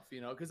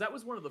 because that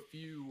was one of the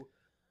few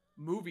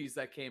movies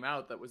that came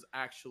out that was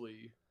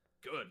actually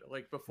good.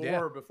 Like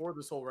before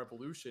this whole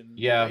revolution.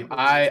 Yeah, Blade movie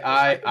was good.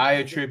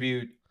 I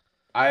think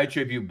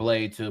attribute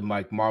Blade to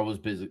like Marvel's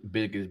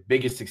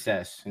biggest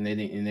success, and they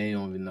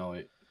don't even know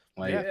it.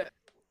 Like, yeah.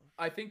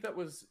 I think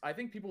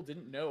people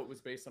didn't know it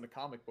was based on a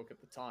comic book at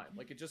the time.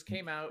 Like it just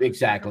came out.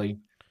 exactly.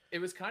 It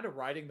was kind of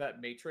riding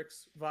that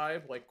Matrix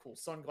vibe, like cool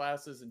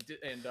sunglasses and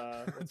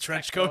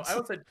trench techno. coats. I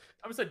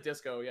would say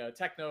disco, yeah,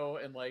 techno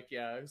and like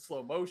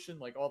slow motion,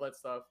 like all that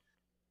stuff.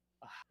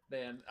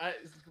 Man,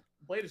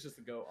 Blade is just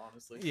a go,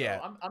 honestly.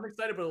 Yeah, so I'm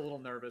excited but a little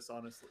nervous.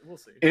 Honestly, we'll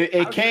see.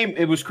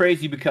 It was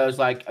crazy because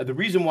like the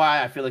reason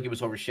why I feel like it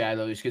was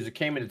overshadowed is because it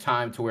came at a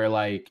time to where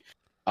like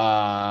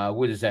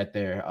what is that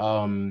there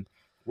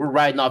we're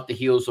riding off the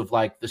heels of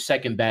like the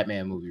second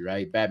Batman movie,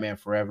 right? Batman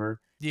Forever.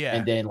 Yeah.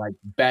 And then like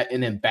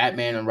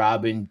Batman and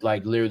Robin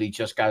like literally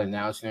just got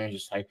announced, and they're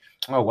just like,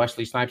 oh,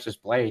 Wesley Snipes is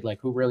Blade.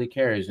 Like, who really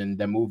cares? And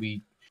the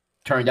movie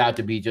turned out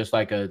to be just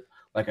like a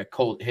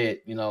cult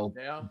hit, you know.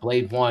 Yeah.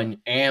 Blade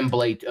 1 and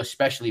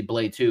especially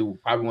Blade 2,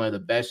 probably one of the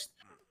best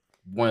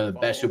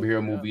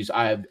superhero movies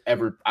I've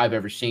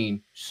ever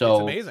seen. So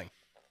it's amazing.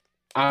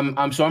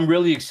 I'm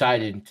really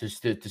excited to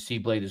see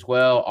Blade as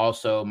well.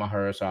 Also,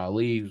 Mahershala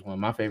Ali is one of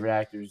my favorite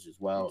actors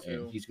as well,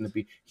 and he's gonna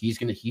be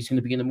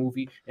in the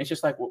movie. And it's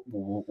just like,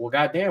 well,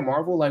 goddamn,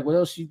 Marvel, like,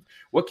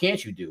 what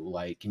can't you do?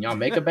 Like, can y'all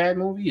make a bad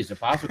movie? Is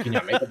it possible? Can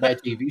y'all make a bad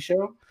TV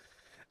show?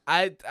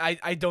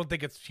 I don't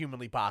think it's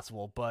humanly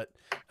possible, but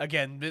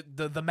again,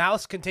 the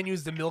mouse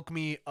continues to milk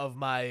me of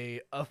my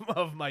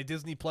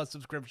Disney Plus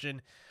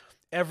subscription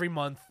every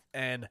month,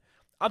 and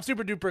I'm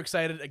super duper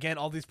excited. Again,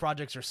 all these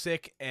projects are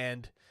sick,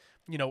 and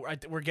you know,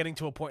 we're getting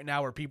to a point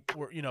now where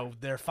people, you know,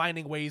 they're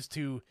finding ways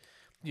to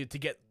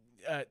get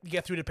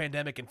through the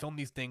pandemic and film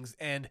these things.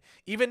 And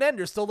even then,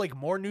 there's still like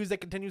more news that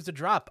continues to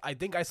drop. I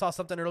think I saw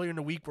something earlier in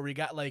the week where we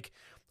got like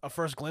a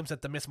first glimpse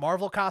at the Miss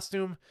Marvel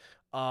costume.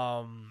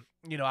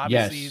 You know,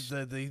 obviously yes.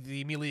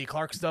 the Emilia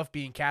Clarke stuff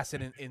being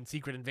casted in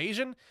Secret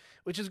Invasion,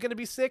 which is going to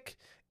be sick.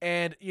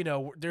 And, you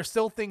know, there's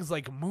still things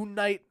like Moon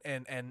Knight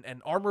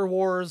and Armor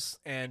Wars,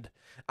 and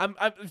I'm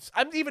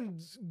even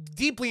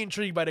deeply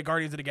intrigued by the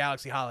Guardians of the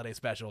Galaxy holiday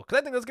special, because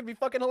I think that's gonna be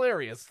fucking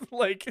hilarious.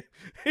 Like,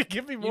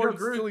 give me more.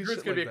 Groot's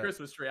shit gonna be like a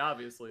Christmas tree,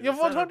 obviously. Yeah,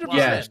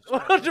 100%.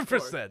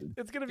 100%.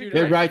 It's gonna be.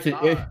 It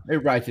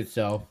writes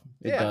itself.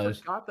 It does.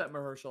 I forgot that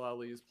Mahershala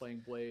Ali is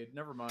playing Blade.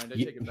 Never mind. I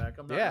take it back.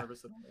 I'm not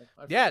nervous at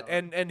all. Yeah,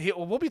 and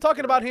we'll be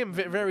talking about him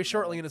very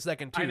shortly in a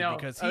second too,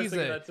 because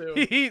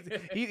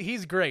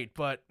he's great.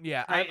 But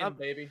yeah, I'm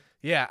baby.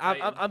 Yeah,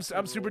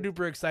 I'm super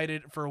duper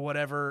excited for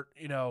whatever,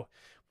 you know,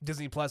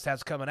 Disney Plus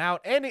has coming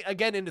out, and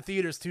again into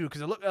theaters too,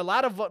 because a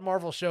lot of what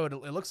Marvel showed,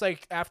 it looks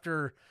like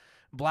after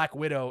Black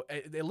Widow,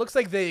 it looks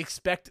like they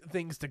expect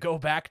things to go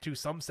back to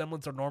some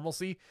semblance of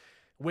normalcy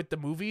with the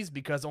movies,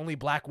 because only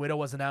Black Widow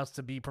was announced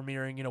to be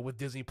premiering, you know, with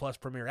Disney Plus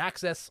Premier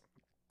Access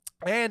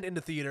and into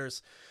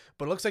theaters,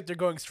 but it looks like they're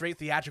going straight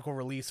theatrical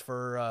release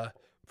for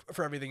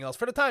everything else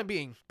for the time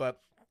being. But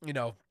you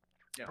know.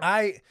 Yeah.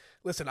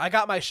 I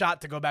got my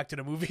shot to go back to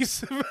the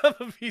movies.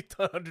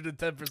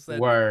 110%.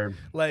 Word.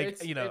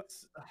 Like, you know,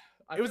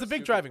 it was a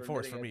big driving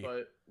force for me.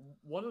 But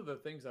one of the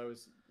things I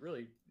was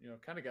really, you know,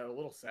 kind of got a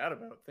little sad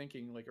about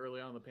thinking like early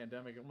on in the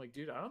pandemic, I'm like,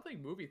 dude, I don't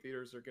think movie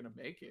theaters are gonna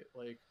make it.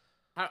 Like,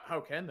 how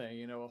can they?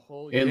 You know, a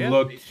whole it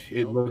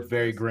looked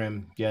very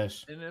grim.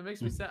 Yes. And it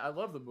makes me sad. I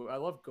love the movie. I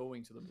love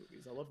going to the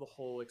movies. I love the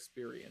whole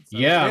experience.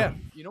 Yeah.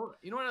 You know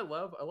what I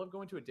love? I love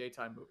going to a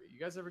daytime movie. You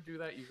guys ever do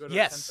that? You go to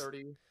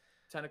 10:30.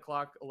 10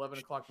 o'clock, 11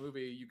 o'clock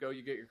movie, you go,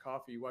 you get your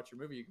coffee, you watch your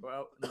movie, you go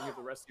out, and then you have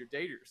the rest of your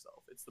day to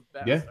yourself. It's the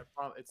best. Yeah. I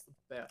promise, it's the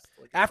best.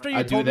 Like, after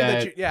you told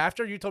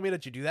me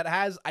that you do that,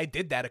 I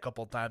did that a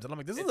couple of times, and I'm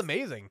like, this is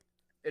amazing.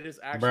 It is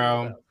actually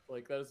bro. The best.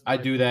 Like, that is I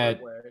do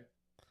that. Way.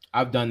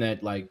 I've done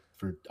that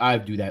I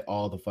do that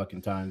all the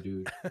fucking time,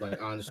 dude.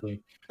 Like,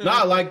 honestly,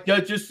 like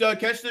just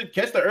catch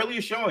the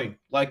earliest showing.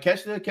 Like,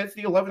 catch the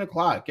 11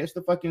 o'clock, catch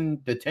the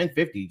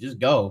 10:50. Just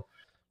go.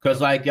 Cause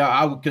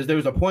because there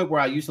was a point where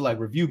I used to like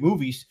review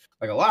movies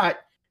like a lot,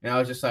 and I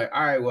was just like,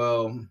 all right,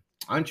 well,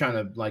 I'm trying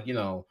to like, you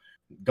know,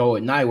 go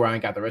at night where I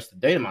ain't got the rest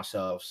of the day to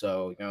myself.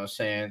 So, you know what I'm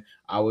saying,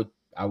 I would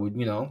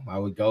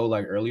go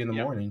like early in the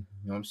morning,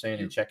 you know what I'm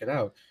saying, and check it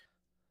out.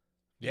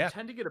 You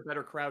tend to get a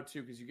better crowd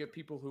too, because you get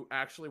people who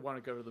actually want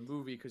to go to the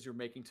movie because you're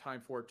making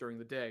time for it during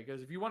the day.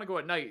 Because if you want to go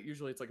at night,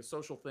 usually it's like a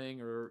social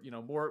thing, or, you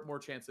know, more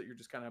chance that you're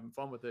just kind of having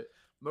fun with it.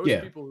 Most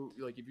people who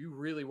like, if you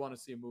really want to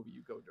see a movie,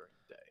 you go during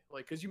the day,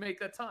 like, because you make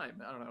that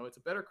time. I don't know, it's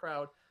a better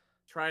crowd.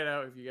 Try it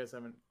out if you guys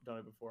haven't done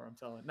it before. I'm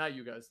telling, not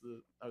you guys.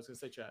 I was gonna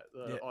say chat.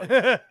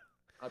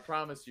 I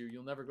promise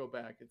you'll never go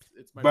back.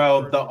 It's my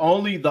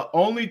the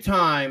only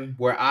time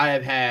where I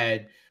have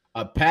had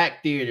a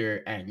packed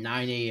theater at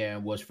 9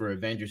 a.m. was for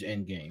Avengers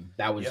Endgame.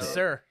 That was it.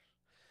 Sir.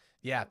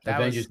 Yeah,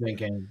 Avengers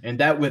Endgame, and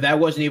that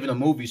wasn't even a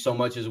movie so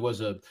much as it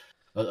was a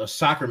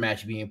soccer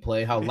match being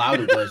played. How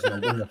loud it was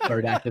in the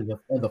third act of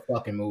the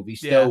fucking movie.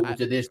 Still,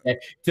 to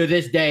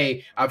this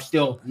day, I've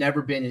still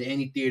never been in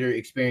any theater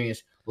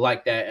experience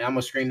like that, and I'm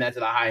gonna scream that to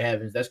the high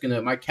heavens.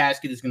 My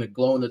casket is gonna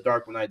glow in the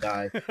dark when I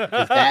die,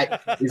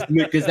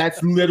 because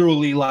that's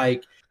literally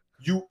like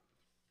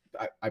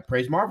I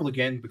praise Marvel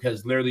again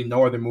because literally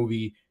no other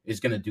movie is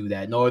gonna do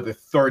that. No other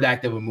third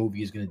act of a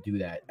movie is gonna do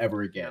that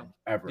ever again,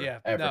 ever.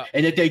 No.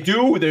 And if they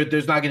do,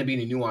 there's not gonna be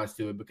any nuance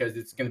to it because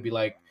it's gonna be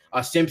like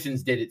a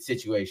Simpsons did it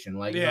situation.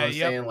 Like, you know what I'm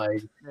saying?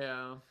 Like,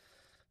 yeah.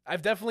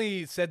 I've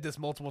definitely said this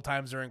multiple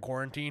times during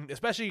quarantine,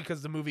 especially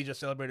because the movie just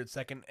celebrated its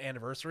second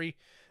anniversary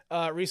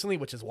recently,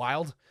 which is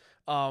wild.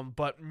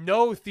 But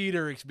no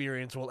theater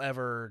experience will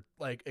ever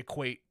like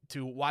equate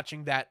to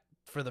watching that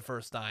for the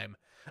first time.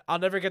 I'll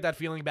never get that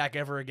feeling back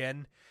ever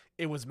again.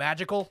 It was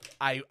magical.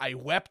 I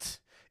wept.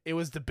 It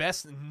was the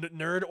best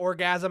nerd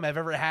orgasm I've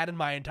ever had in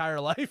my entire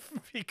life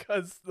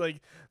because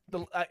like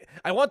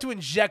I want to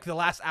inject the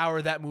last hour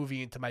of that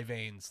movie into my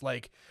veins.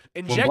 Like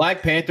when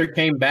Black Panther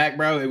came back,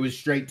 bro, it was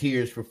straight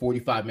tears for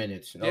 45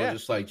 minutes. And I was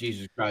just like,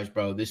 Jesus Christ,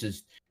 bro, this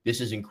is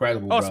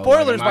incredible. Oh, bro.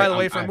 spoilers, like, by the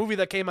way, for a movie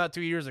that came out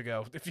 2 years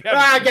ago. If you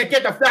haven't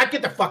get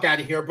the fuck out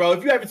of here, bro.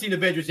 If you haven't seen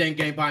Avengers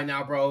Endgame by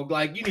now, bro,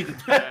 like you need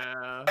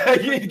to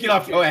you need to get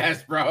off your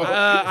ass, bro.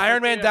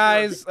 Iron Man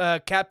dies.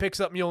 Cap picks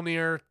up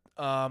Mjolnir.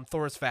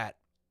 Thor's fat.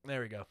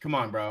 There we go. Come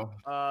on, bro.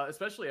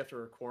 Especially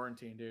after a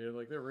quarantine, dude.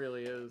 Like there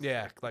really is.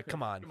 Yeah, like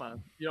come on. Come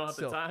on. You don't have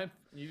the time.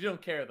 You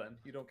don't care then.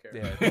 You don't care.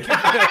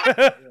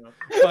 Yeah.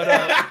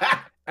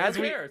 But as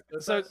we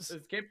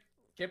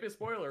can't be a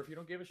spoiler if you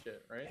don't give a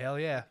shit, right? Hell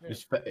yeah.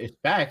 It's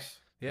facts.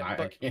 Yeah,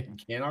 I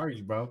can't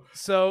argue, bro.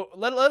 So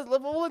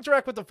we'll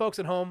interact with the folks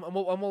at home, and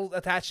we'll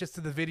attach this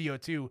to the video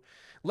too.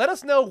 Let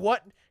us know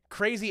what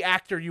crazy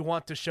actor you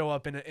want to show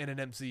up in an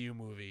MCU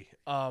movie.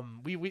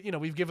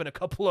 We've given a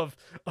couple of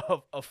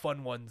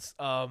fun ones.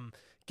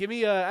 Give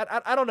me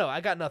I don't know.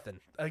 I got nothing.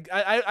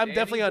 I'm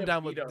definitely on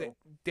down with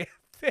Danny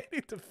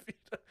DeVito.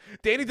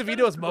 Danny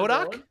DeVito as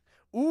MODOK.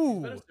 Ooh,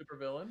 he's been a super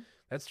villain.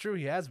 That's true.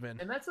 He has been.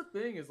 And that's the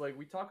thing is like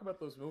we talk about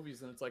those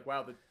movies and it's like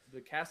wow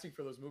the casting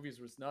for those movies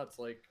was nuts.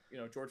 Like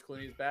George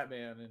Clooney's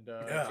Batman and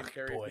Jim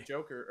Carrey's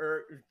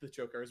the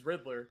Joker as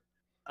Riddler.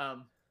 I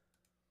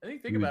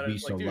think about it.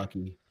 It's so like, dude,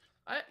 lucky.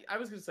 I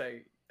was gonna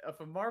say if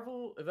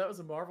that was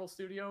a Marvel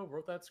studio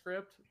wrote that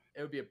script,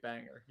 it would be a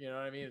banger. You know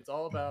what I mean? It's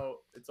all about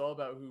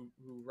who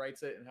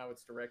writes it and how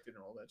it's directed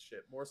and all that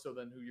shit. More so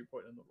than who you're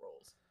putting in the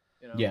roles.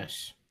 You know?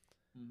 Yes.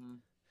 Mm-hmm.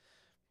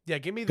 Yeah,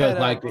 give me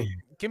that.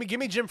 Give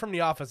me Jim from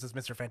The Office as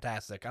Mr.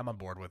 Fantastic. I'm on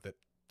board with it.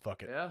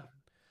 Fuck it. Yeah,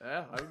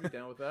 I would be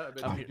down with that.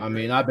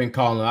 I've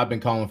been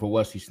calling for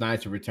Wesley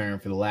Snipes to return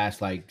for the last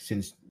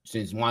since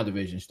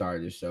WandaVision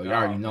started. So you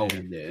already know who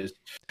it is.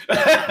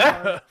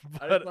 I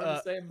just want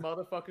to say,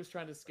 motherfuckers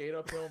trying to skate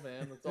uphill,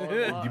 man. That's all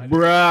I want.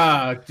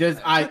 Bruh,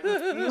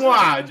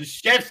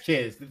 just chef's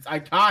kiss. It's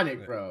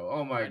iconic, bro.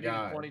 Oh my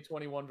god.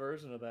 2021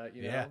 version of that,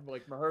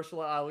 like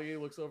Mahershala Ali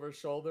looks over his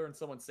shoulder and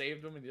someone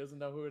saved him and he doesn't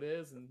know who it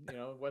is, and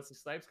Wesley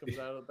Snipes comes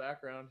out of the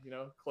background,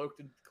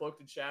 cloaked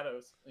in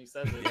shadows, and he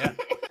says it. Yeah.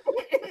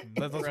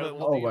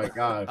 Oh my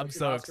god. I'm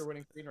so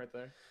Oscar-winning scene right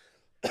there.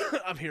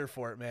 I'm here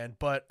for it, man.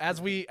 But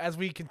as we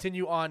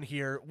continue on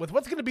here with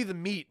what's going to be the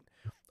meat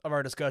of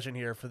our discussion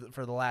here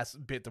for the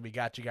last bit that we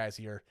got you guys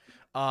here,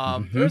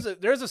 there's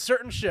a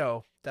certain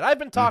show that I've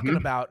been talking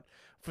about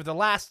for the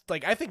last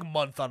I think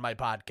month on my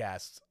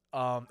podcast.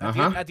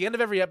 At the end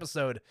of every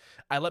episode,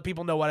 I let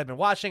people know what I've been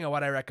watching and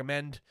what I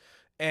recommend,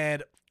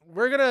 and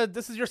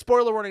this is your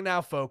spoiler warning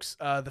now, folks.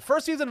 The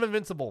first season of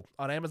Invincible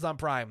on Amazon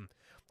Prime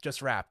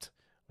just wrapped.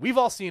 We've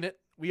all seen it.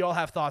 We all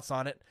have thoughts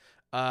on it.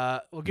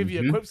 We'll give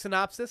you a quick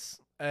synopsis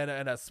and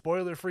a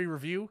spoiler-free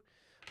review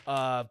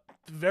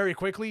very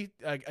quickly.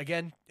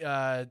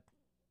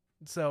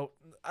 So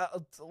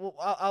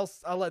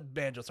I'll let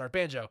Banjo start.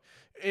 Banjo,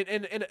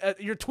 in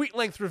your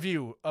tweet-length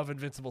review of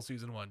Invincible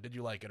Season 1, did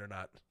you like it or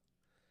not?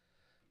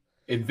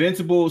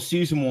 Invincible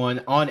Season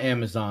 1 on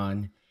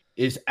Amazon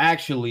is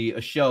actually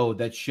a show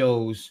that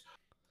shows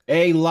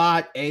a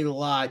lot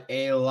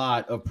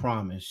of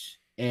promise.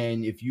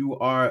 And if you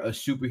are a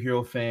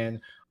superhero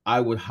fan, I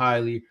would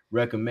highly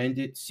recommend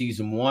it.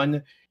 Season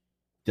 1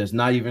 does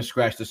not even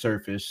scratch the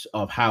surface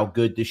of how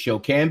good this show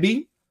can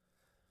be.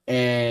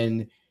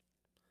 And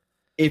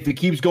if it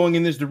keeps going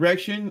in this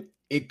direction,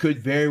 it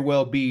could very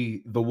well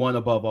be the one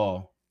above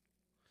all.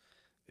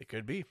 It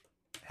could be.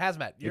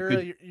 Hazmatt,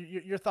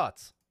 your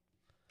thoughts?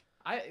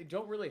 I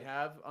don't really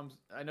have.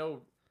 I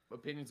know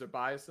opinions are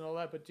biased and all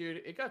that, but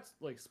dude, it got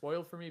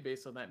spoiled for me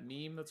based on that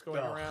meme that's going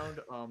around.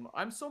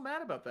 I'm so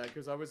mad about that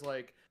because I was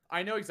like,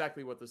 I know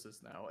exactly what this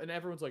is now, and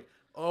everyone's like,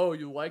 "Oh,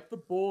 you like The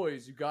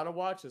Boys? You gotta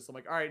watch this." I'm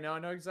like, all right, now I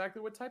know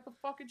exactly what type of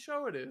fucking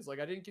show it is. I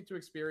didn't get to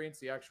experience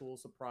the actual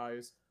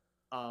surprise.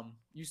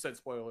 You said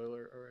spoiler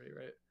alert already,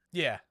 right?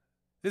 Yeah.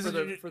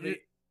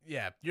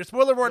 Your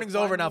spoiler warning's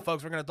over now,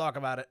 folks. We're gonna talk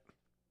about it.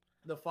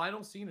 The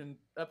final scene in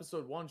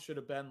episode 1 should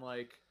have been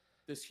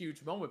this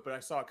huge moment, but I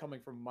saw it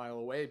coming from a mile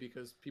away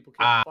because people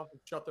can't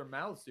fucking shut their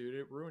mouths, dude.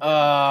 It ruined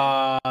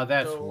everything.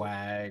 That's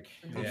whack.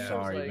 I'm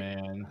sorry,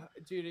 man.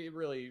 Dude, it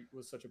really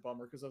was such a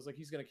bummer because I was like,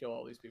 he's gonna kill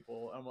all these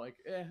people. I'm like,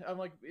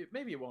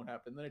 maybe it won't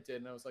happen. Then it did,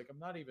 and I was like, I'm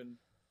not even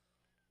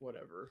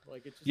whatever.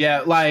 It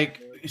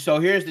just so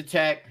here's the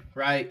tech,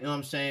 right? You know what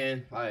I'm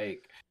saying?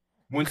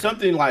 when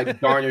something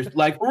like garners,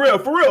 like for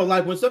real,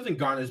 like when something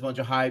garners a bunch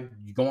of hype,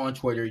 you go on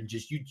Twitter and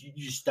just you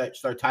just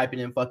start typing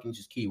in fucking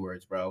just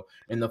keywords, bro,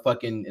 in the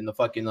fucking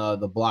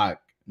the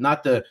block.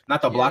 Not the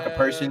block a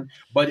person,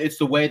 but it's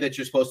the way that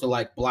you're supposed to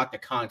like block the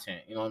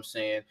content. You know what I'm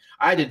saying?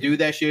 I had to do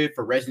that shit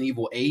for Resident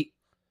Evil 8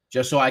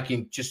 just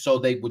so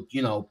they would,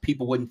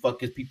 people wouldn't fuck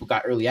because people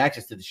got early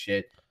access to the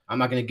shit. I'm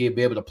not gonna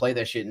be able to play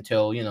that shit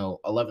until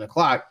 11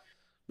 o'clock.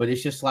 But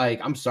it's just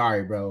like, I'm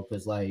sorry, bro,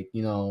 because like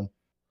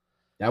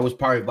that was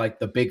part of like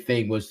the big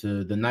thing was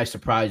the nice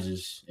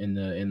surprises in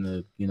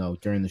the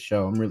during the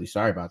show. I'm really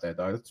sorry about that,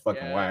 dog. That's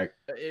fucking whack.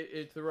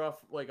 It threw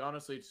off, like,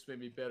 honestly, it just made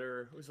me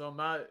bitter. So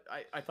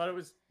I thought it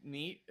was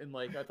neat, and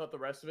like I thought the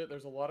rest of it,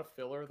 there's a lot of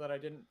filler that I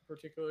didn't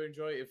particularly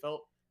enjoy. It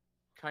felt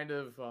kind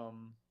of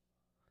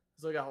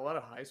it's like a lot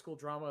of high school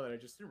drama that I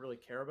just didn't really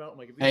care about.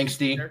 Like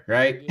angsty,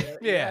 right?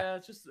 Yeah.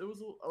 It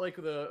was like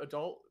the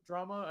adult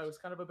drama I was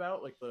kind of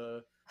about, like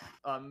the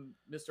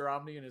Mr.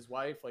 Omni and his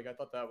wife. Like I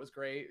thought that was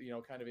great.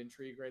 Kind of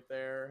intrigue right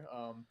there.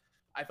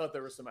 I thought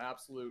there were some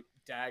absolute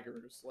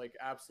daggers, like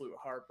absolute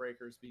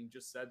heartbreakers being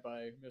just said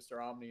by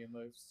Mr. Omni in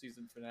the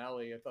season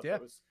finale. I thought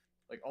that was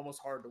like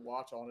almost hard to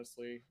watch,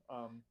 honestly.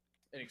 An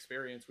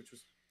experience which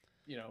was,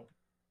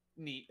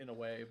 neat in a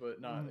way,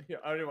 but not.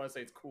 I don't want to say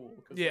it's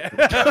cool. No,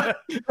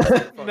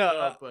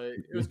 but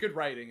it was good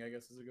writing, I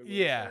guess is a good way to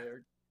say,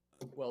 or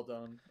well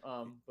done.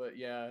 But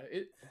yeah,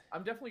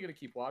 I'm definitely gonna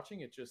keep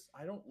watching it. Just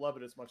I don't love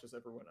it as much as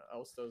everyone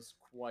else does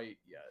quite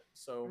yet.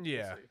 So we'll see.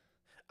 It's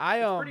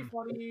pretty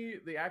funny.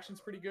 The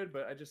action's pretty good,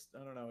 but I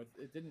don't know.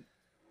 It didn't.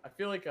 I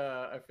feel like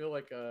a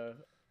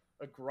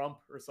grump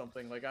or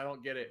something. Like I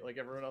don't get it. Like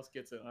everyone else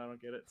gets it, and I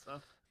don't get it.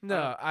 So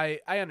no, I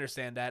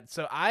understand that.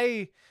 So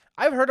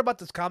I've heard about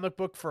this comic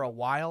book for a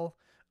while.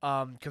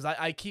 Because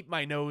I keep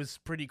my nose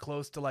pretty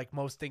close to like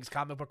most things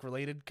comic book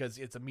related because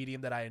it's a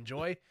medium that I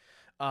enjoy.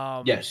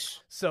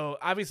 Yes. So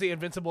obviously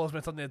Invincible has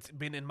been something that's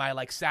been in my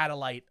like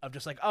satellite of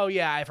just like, oh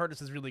yeah, I've heard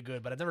this is really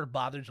good, but I've never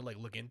bothered to like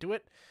look into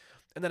it.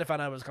 And then I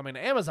found out it was coming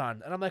to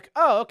Amazon, and I'm like,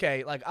 oh,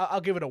 okay, like I'll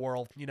give it a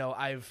whirl.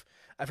 I've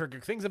heard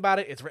good things about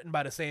it. It's written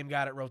by the same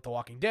guy that wrote The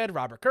Walking Dead,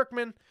 Robert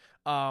Kirkman.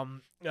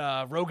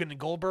 Rogan and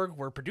Goldberg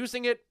were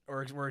producing it,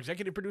 or were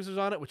executive producers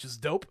on it, which is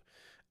dope.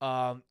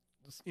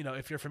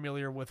 If you're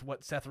familiar with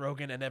what Seth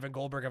Rogen and Evan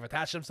Goldberg have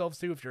attached themselves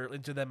to, if you're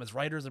into them as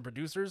writers and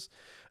producers,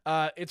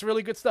 it's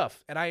really good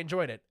stuff, and I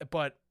enjoyed it.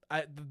 But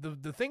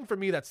the thing for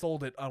me that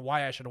sold it on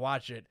why I should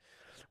watch it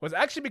was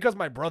actually because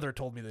my brother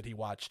told me that he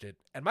watched it,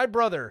 and my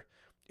brother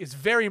is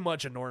very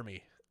much a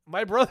normie.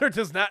 My brother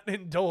does not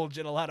indulge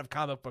in a lot of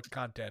comic book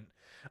content.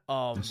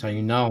 That's how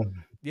you know.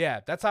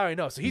 Yeah, that's how I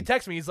know. So he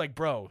texts me, he's like,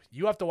 bro,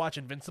 you have to watch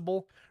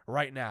Invincible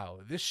right now.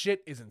 This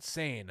shit is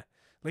insane.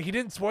 Like, he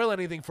didn't spoil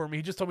anything for me.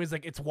 He just told me, he's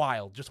like, it's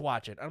wild. Just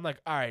watch it. I'm like,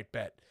 all right,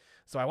 bet.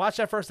 So I watched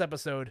that first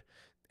episode,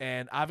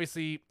 and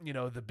obviously,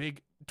 the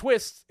big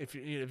twist, if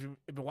you've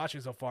been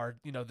watching so far,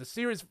 the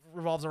series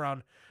revolves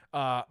around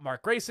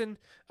Mark Grayson.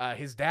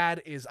 His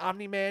dad is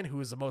Omni-Man, who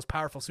is the most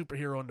powerful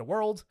superhero in the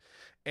world.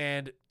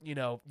 And,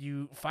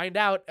 you find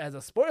out as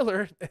a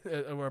spoiler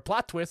or a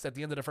plot twist at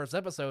the end of the first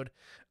episode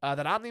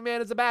that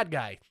Omni-Man is a bad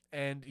guy,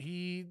 and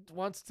he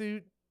wants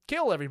to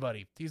kill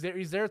everybody. He's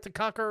there to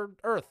conquer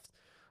Earth,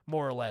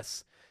 more or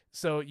less.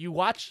 So you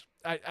watch,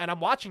 and I'm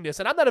watching this,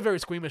 and I'm not a very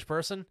squeamish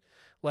person.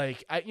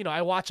 Like,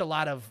 I watch a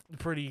lot of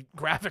pretty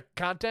graphic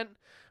content,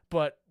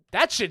 but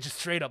that shit just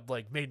straight up,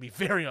 like, made me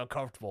very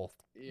uncomfortable.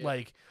 Yeah.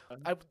 Like,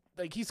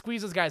 he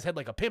squeezes guy's head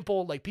like a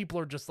pimple. Like, people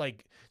are just,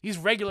 like, these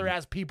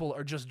regular-ass people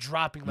are just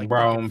dropping, like,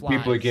 bro,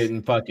 people are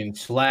getting fucking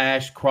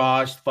slashed,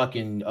 crossed,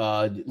 fucking,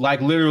 like,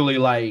 literally,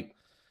 like,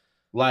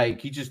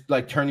 he just,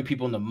 like, turning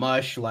people into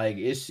mush. Like,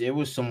 it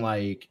was some,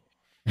 like,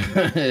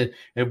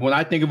 when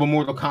I think of a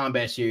Mortal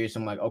Kombat series,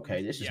 I'm like,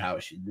 okay, this is how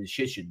this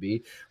shit should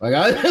be.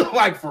 Like,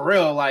 like for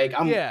real. Like,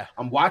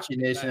 I'm watching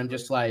this and I'm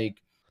just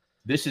like,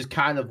 this is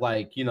kind of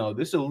like,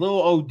 this is a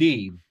little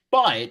OD,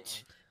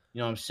 but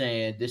what I'm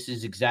saying, this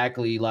is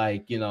exactly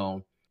like,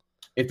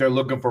 if they're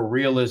looking for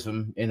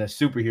realism in a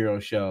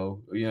superhero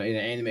show, in an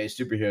animated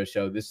superhero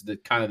show, this is the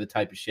kind of the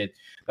type of shit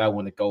that I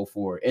want to go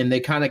for. And they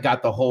kind of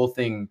got the whole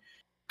thing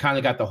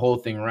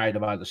right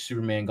about the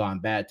Superman gone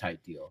bad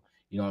type deal.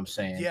 You know what I'm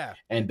saying? Yeah.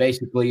 And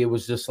basically it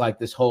was just like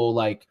this whole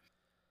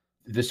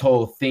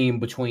thing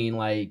between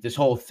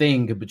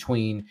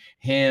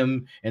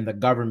him and the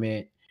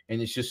government.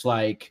 And it's just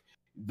like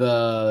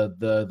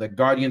the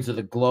Guardians of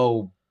the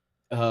Globe.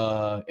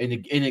 And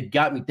it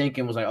got me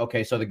thinking, was like,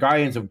 okay, so the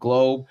Guardians of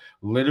Globe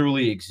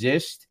literally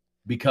exist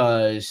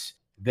because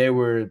they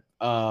were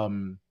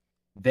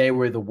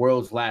the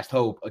world's last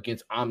hope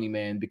against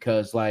Omni-Man,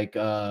 because like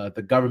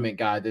the government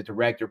guy, the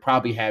director,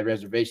 probably had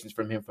reservations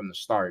from him from the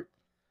start.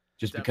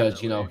 Just because,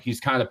 he's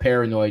kind of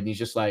paranoid, and he's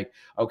just like,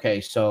 okay,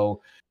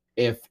 so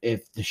if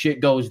the shit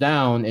goes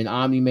down and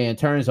Omni-Man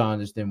turns on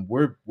us, then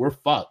we're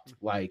fucked.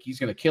 Like, he's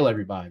gonna kill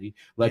everybody.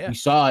 Like we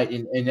saw it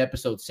in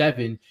episode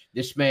 7.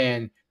 This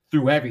man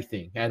threw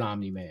everything at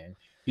Omni-Man.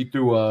 he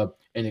threw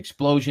an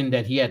explosion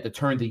that he had to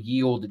turn the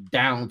yield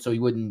down so he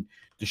wouldn't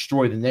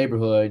destroy the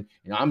neighborhood.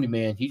 And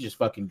Omni-Man, he just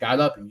fucking got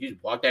up and he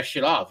just walked that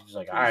shit off. He's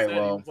like, all right,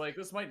 well. He was like,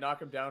 this might knock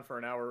him down for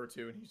an hour or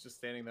two, and he's just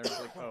standing there. He's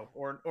like, oh,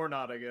 or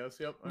not, I guess.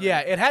 Yep.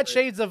 Yeah, it had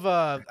shades of,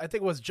 I think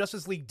it was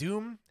Justice League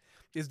Doom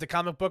is the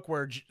comic book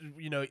where,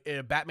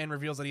 Batman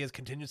reveals that he has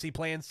contingency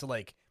plans to,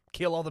 like,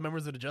 kill all the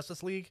members of the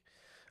Justice League.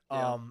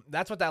 Yeah.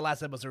 That's what that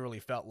last episode really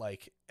felt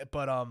like.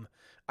 But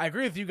I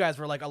agree with you guys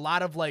where, like, a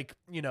lot of, like,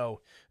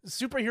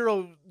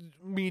 superhero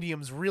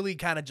mediums really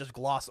kind of just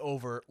gloss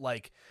over,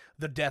 like,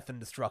 the death and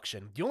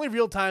destruction. The only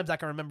real times I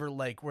can remember,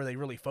 like, where they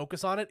really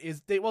focus on it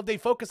is they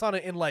focus on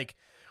it in, like,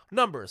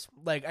 numbers.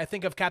 Like, I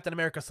think of Captain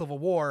America Civil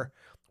War,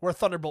 where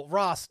Thunderbolt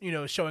Ross,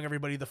 is showing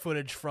everybody the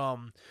footage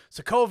from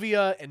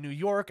Sokovia and New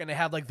York, and they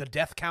have, like, the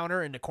death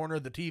counter in the corner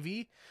of the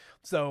TV.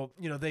 So,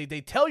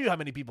 they tell you how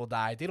many people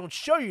died. They don't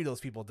show you those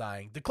people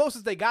dying. The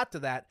closest they got to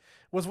that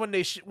was when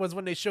they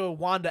show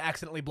Wanda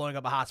accidentally blowing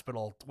up a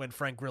hospital when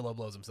Frank Grillo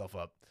blows himself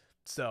up.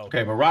 So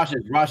okay, but Ross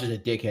is a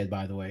dickhead,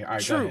 by the way. All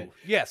right, true. go ahead.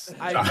 Yes,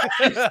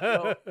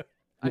 Well,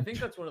 I think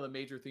that's one of the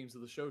major themes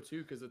of the show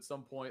too, because at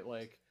some point,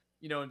 like,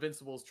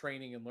 Invincible's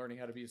training and learning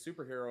how to be a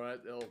superhero.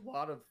 A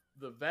lot of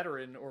the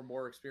veteran or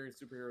more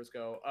experienced superheroes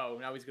go, oh,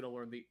 now he's going to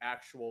learn the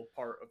actual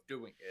part of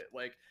doing it.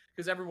 Like,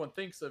 because everyone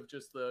thinks of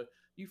just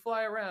you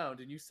fly around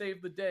and you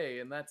save the day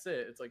and that's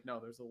it. It's like, no,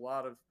 there's a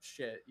lot of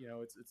shit.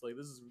 It's like,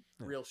 this is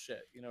real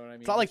shit. You know what I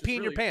mean? It's not like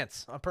peeing your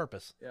pants on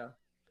purpose. Yeah.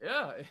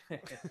 Yeah.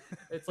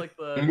 It's like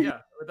but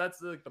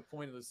that's like the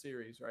point of the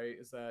series, right?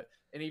 Is that,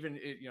 and even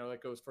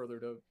that goes further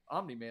to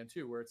Omni-Man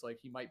too, where it's like,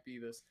 he might be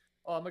this,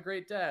 oh, I'm a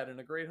great dad and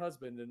a great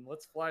husband, and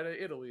let's fly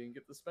to Italy and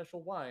get the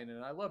special wine,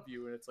 and I love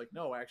you. And it's like,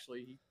 no,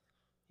 actually,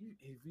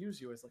 he views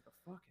you as like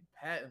a fucking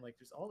pet, and like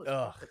just all this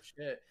fucked up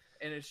shit.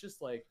 And it's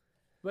just like,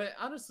 but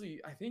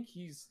honestly, I think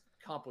he's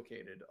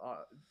complicated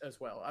as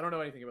well. I don't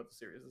know anything about the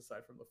series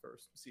aside from the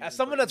first season. As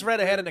someone that's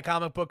read ahead in the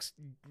comic books,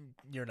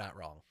 you're not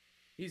wrong.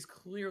 He's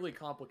clearly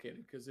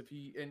complicated because if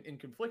he and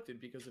conflicted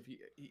because if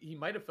he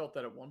might have felt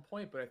that at one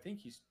point, but I think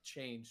he's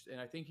changed, and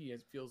I think he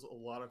feels a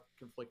lot of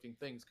conflicting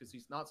things because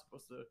he's not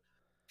supposed to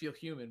feel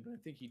human, but I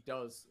think he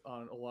does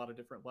on a lot of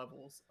different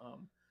levels.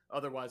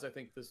 Otherwise, I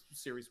think this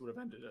series would have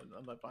ended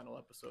on that final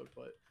episode.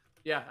 But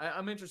yeah,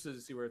 I'm interested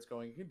to see where it's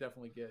going. It can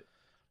definitely get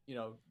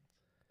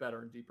better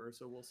and deeper,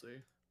 so we'll see.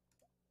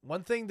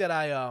 One thing that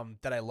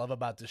I love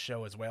about this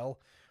show as well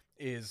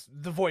is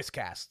the voice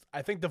cast.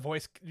 I think the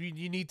voice,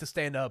 you need to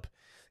stand up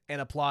and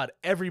applaud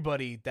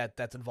everybody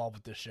that's involved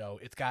with this show.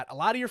 It's got a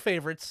lot of your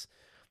favorites,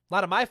 a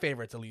lot of my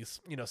favorites at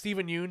least.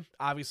 Stephen Yeun,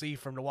 obviously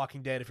from The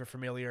Walking Dead, if you're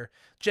familiar.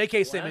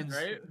 J.K. Simmons,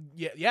 right?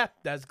 Yeah,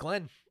 that's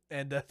Glenn.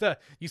 And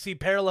you see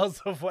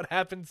parallels of what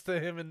happens to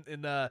him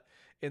in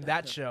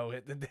that show.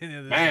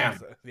 Bam.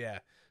 Yeah,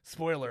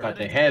 spoiler. Got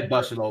the head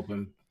busted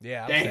open.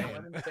 Yeah,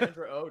 Damn.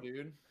 Sandra Oh,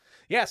 dude.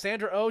 Yeah,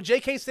 Sandra Oh.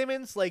 J.K.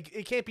 Simmons, like,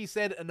 it can't be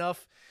said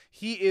enough.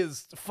 He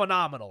is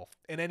phenomenal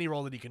in any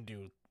role that he can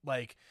do.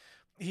 Like,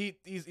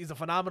 he's a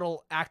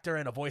phenomenal actor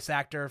and a voice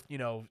actor.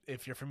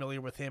 If you're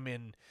familiar with him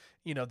in,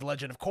 The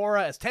Legend of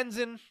Korra as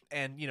Tenzin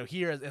and,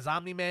 here as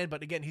Omni-Man.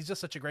 But again, he's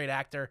just such a great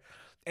actor.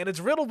 And it's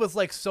riddled with,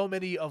 like, so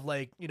many of,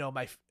 like,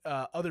 my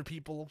other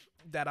people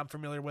that I'm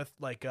familiar with.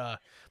 Like,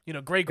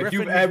 Grey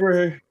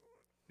Griffin.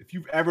 If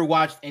you've ever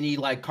watched any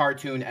like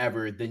cartoon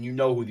ever, then you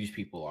know who these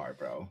people are,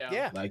 bro.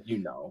 Yeah. Like,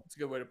 It's a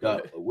good way to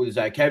put it. What is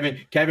that?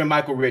 Kevin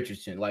Michael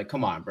Richardson. Like,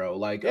 come on, bro.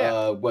 Like,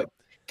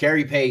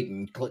 Gary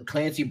Payton,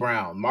 Clancy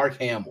Brown, Mark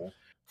Hamill,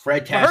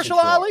 Fred Taskett.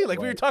 Mahershala Ali, like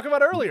we were talking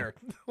about earlier.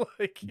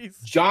 Like, he's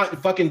John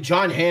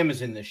Hamm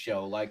is in this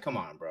show. Like, come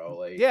on, bro.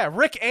 Like, yeah,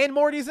 Rick and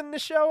Morty's in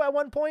this show at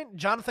one point.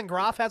 Jonathan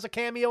Groff has a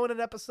cameo in an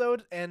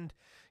episode, and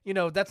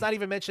that's not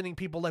even mentioning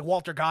people like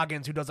Walter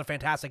Goggins, who does a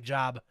fantastic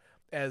job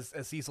as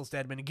Cecil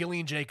Stedman.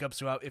 Gillian Jacobs,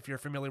 who, if you're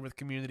familiar with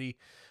Community,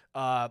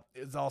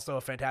 is also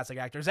a fantastic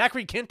actor.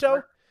 Zachary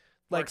Quinto,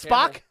 Mark Spock.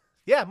 Hamill.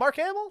 Yeah, Mark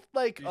Hamill.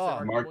 Like,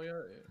 Mark.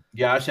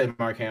 Yeah, I said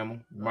Mark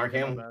Hamill. Mark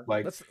Hamill.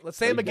 Like, let's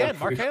say him again.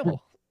 Mark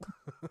Hamill.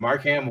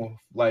 Mark Hamill.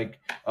 Like,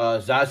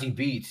 Zazie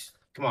Beetz.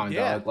 Come on,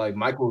 dog. Like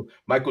Michael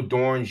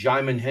Dorn,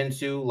 Jaimin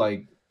Hensu.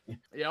 Like,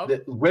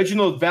 the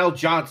original Val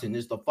Johnson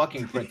is the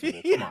fucking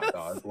principal. Come on,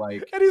 dog.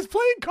 Like, and he's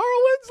playing Carl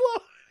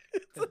Winslow.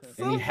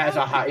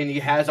 And he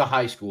has a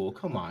high school.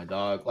 Come on,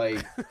 dog.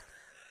 Like,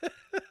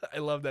 I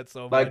love that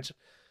so much.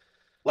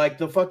 Like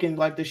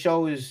the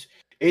show is.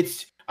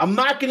 I'm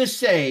not gonna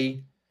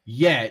say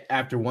yet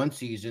after one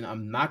season.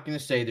 I'm not gonna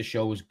say the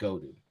show is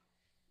goated,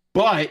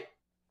 but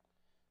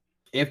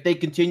if they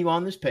continue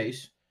on this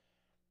pace,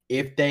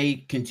 if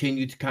they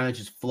continue to kind of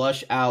just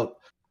flush out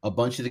a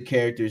bunch of the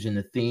characters and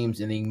the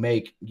themes, and they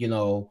make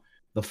the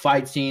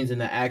fight scenes and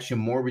the action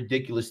more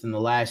ridiculous than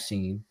the last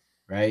scene.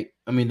 Right?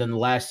 I mean, than the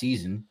last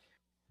season,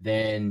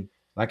 then,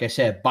 like I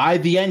said, by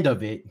the end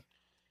of it,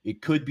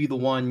 it could be the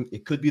one.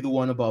 It could be the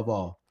one above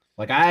all.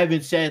 Like, I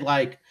haven't said,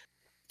 like,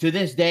 to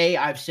this day,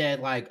 I've said,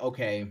 like,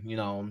 okay,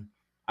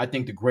 I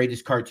think the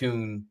greatest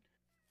cartoon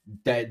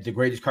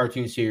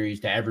series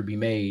to ever be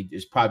made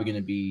is probably going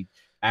to be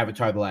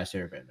Avatar: The Last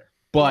Airbender.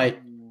 But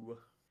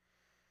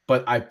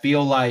but I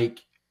feel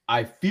like,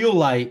 you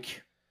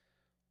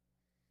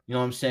know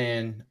what I'm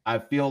saying? I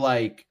feel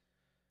like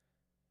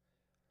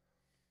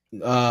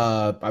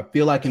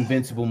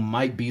Invincible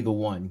might be the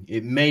one.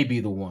 It may be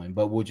the one,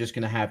 but we're just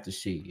gonna have to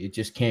see. It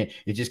just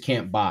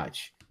can't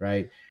botch,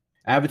 right?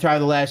 Avatar: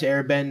 The Last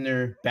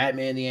Airbender,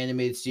 Batman the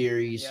Animated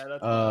Series, Yeah,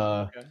 that's mine.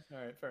 Okay, all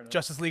right, fair enough.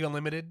 Justice League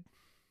Unlimited.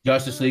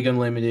 Justice League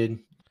Unlimited.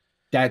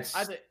 That's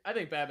I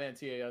think Batman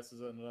TAS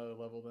is at another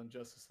level than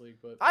Justice League,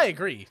 but I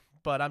agree,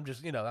 but I'm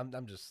just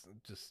I'm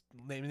just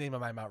naming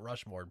my Mount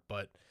Rushmore,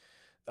 but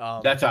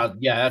that's what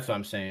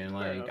I'm saying.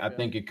 Like enough, I yeah.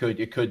 think it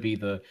could be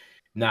the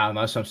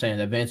that's what I'm saying.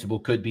 Invincible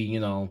could be,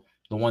 the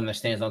one that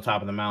stands on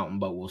top of the mountain,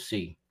 but we'll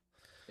see.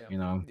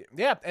 Yeah.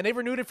 Yeah, and they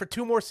renewed it for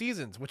 2 more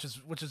seasons, which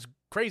is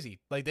crazy.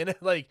 Like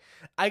like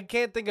I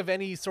can't think of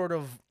any sort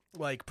of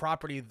like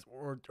property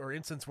or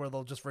instance where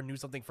they'll just renew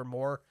something for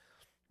more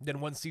than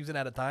 1 season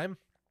at a time.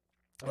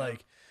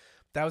 Like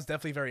that was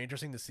definitely very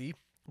interesting to see,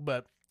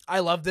 but I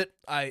loved it.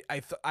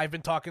 I've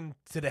been talking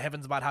to the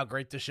heavens about how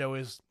great this show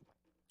is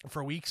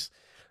for weeks.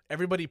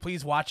 Everybody,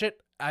 please watch it.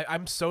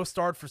 I'm so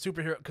starved for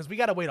superhero because we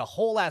got to wait a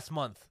whole last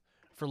month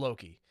for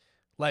Loki.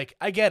 Like,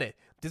 I get it.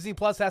 Disney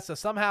Plus has to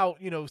somehow,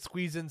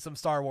 squeeze in some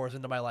Star Wars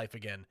into my life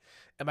again.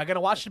 Am I going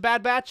to watch The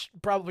Bad Batch?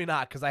 Probably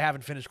not, because I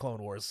haven't finished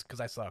Clone Wars,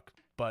 because I suck.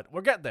 But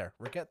we'll get there.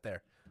 We'll get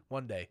there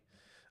one day.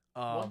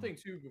 One thing,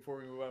 too, before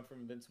we move on from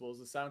Invincible, is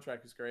the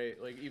soundtrack is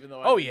great. Like, even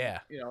though yeah.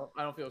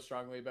 I don't feel as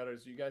strongly about it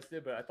as you guys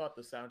did, but I thought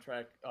the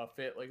soundtrack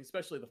fit, like,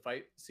 especially the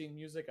fight scene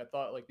music. I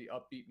thought, like, the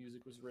upbeat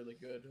music was really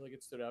good. Like,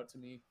 it stood out to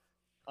me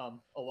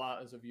a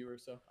lot as a viewer.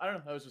 So, I don't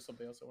know. That was just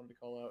something else I wanted to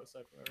call out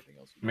aside from everything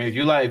else. I mean, if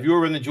you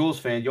were in the Jules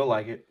fan, you'll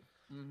like it.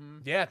 Mm-hmm.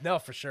 Yeah, no,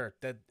 for sure.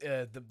 That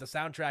the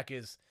soundtrack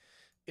is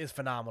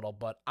phenomenal,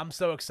 but I'm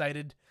so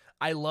excited.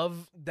 I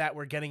love that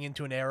we're getting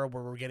into an era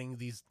where we're getting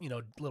these,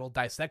 little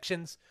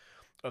dissections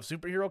of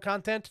superhero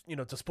content.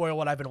 To spoil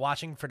what I've been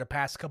watching for the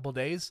past couple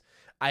days,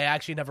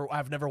 I've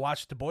never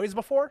watched The Boys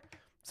before,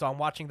 so I'm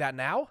watching that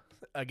now.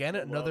 Again,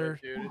 another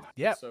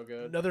so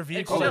good. Another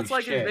vehicle. It's just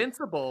like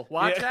Invincible.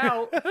 Watch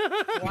out.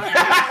 Watch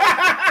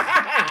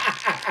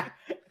out.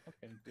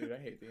 Dude, I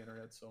hate the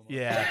internet so much.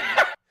 Yeah.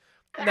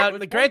 Now,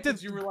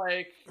 granted, you were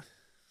like,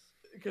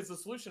 because the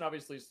solution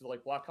obviously is to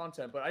like block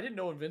content, but I didn't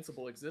know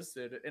Invincible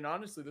existed, and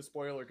honestly, the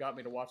spoiler got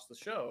me to watch the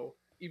show,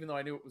 even though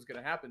I knew it was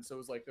going to happen. So it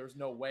was like there was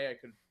no way I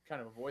could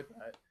kind of avoid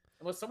that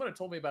unless someone had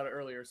told me about it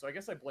earlier. So I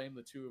guess I blame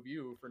the two of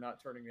you for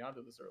not turning me on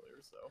to this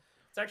earlier. So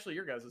it's actually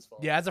your guys'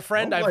 fault. Yeah, as a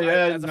friend,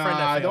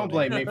 don't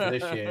blame me for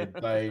this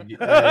shit. Like,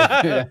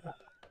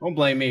 don't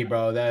blame me,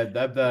 bro.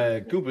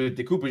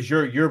 The Cooper's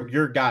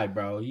your guy,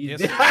 bro. Yeah.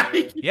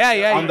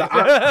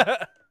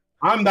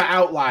 I'm the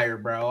outlier,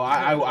 bro.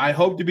 I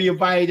hope to be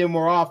invited in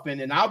more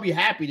often, and I'll be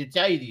happy to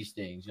tell you these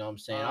things. You know what I'm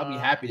saying? I'll be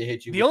happy to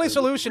hit you. The only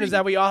solution is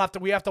that we have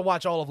to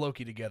watch all of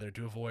Loki together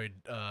to avoid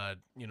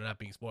not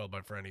being spoiled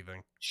for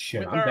anything.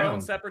 Shit, with I'm our down.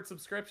 own separate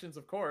subscriptions,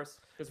 of course.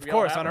 Of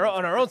course, on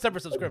our own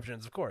separate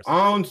subscriptions, of course.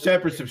 Own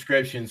separate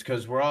subscriptions,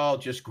 because we're all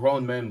just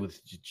grown men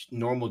with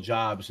normal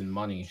jobs and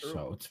money,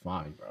 so it's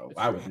fine, bro.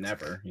 I would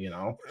never,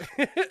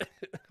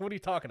 What are you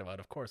talking about?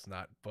 Of course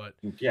not. But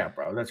yeah,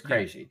 bro, that's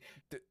crazy.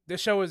 This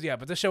show is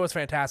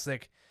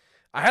fantastic.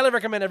 I highly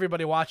recommend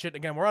everybody watch it.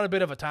 Again, we're on a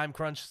bit of a time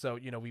crunch, so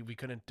we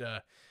couldn't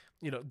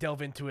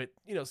delve into it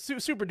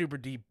super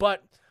duper deep.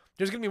 But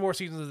there's gonna be more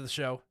seasons of the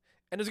show,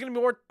 and there's gonna be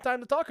more time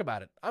to talk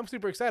about it. I'm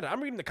super excited.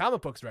 I'm reading the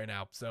comic books right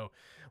now, so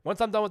once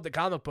I'm done with the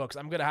comic books,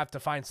 I'm gonna have to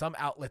find some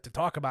outlet to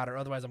talk about it, or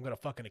otherwise I'm gonna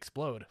fucking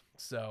explode.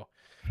 So,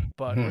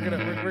 but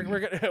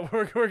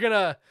we're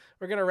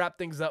gonna wrap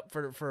things up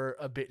for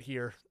a bit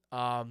here.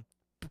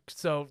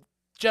 So,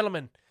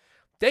 gentlemen,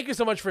 thank you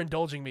so much for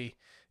indulging me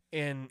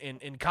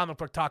in comic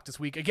book talk this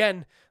week.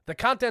 Again, the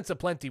content's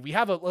aplenty. We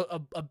have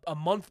a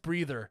month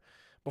breather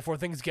before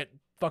things get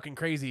fucking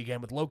crazy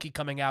again, with Loki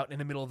coming out in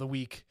the middle of the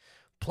week,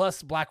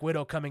 plus Black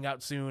Widow coming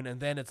out soon, and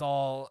then it's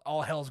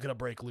all hell's gonna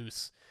break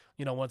loose.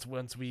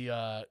 Once we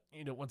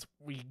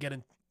get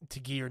into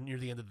gear near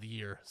the end of the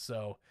year.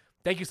 So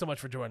thank you so much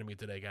for joining me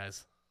today,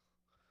 guys.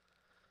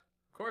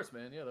 Of course,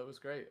 man. Yeah, that was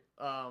great.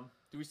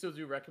 Do we still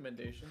do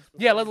recommendations?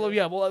 Yeah,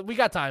 well, we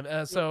got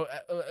time. So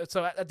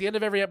at the end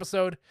of every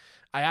episode,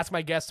 I ask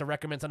my guests to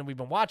recommend something they've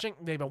been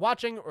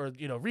watching, or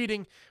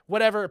reading,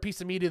 whatever, a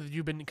piece of media that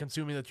you've been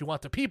consuming that you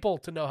want the people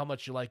to know how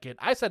much you like it.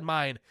 I said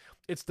mine.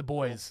 It's The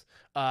Boys.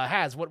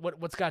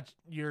 What's got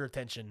your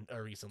attention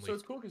recently? So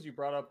it's cool because you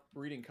brought up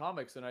reading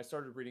comics, and I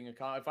started reading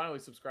I finally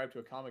subscribed to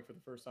a comic for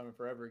the first time in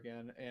forever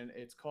again, and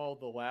it's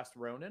called The Last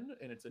Ronin,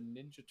 and it's a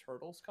Ninja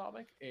Turtles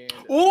comic. And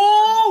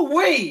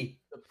wait.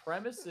 The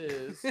premise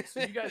is,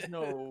 so you guys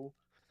know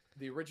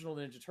the original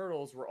Ninja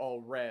Turtles were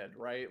all red,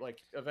 right?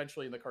 Like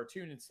eventually in the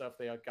cartoon and stuff,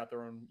 they got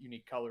their own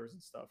unique colors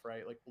and stuff,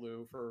 right? Like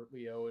blue for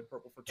Leo and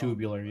purple for Tom.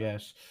 Tubular,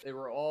 yes. They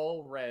were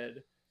all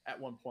red at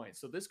one point.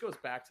 So this goes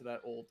back to that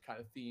old kind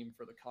of theme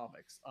for the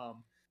comics.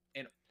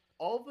 And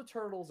all of the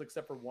turtles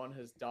except for one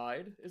has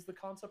died is the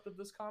concept of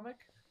this comic.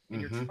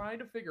 and Mhm. you're trying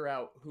to figure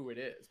out who it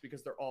is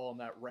because they're all in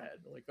that red.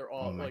 Like they're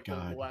all Oh my like the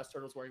God. last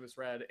turtle's wearing this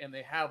red, and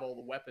they have all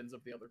the weapons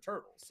of the other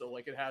turtles. So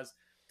like it has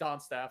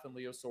Don's staff and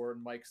Leo's sword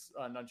and Mike's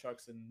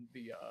nunchucks and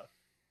the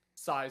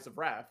size of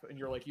Raph, and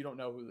you're like, you don't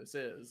know who this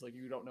is. Like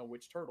you don't know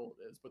which turtle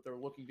it is, but they're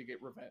looking to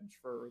get revenge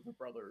for the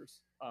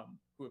brothers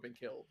who have been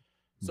killed.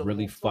 So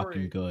Really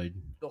fucking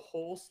good. The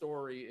whole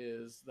story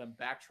is them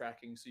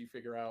backtracking, so you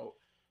figure out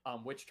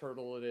which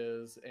turtle it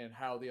is and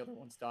how the other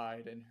ones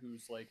died and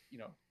who's like,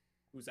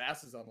 whose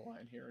ass is on the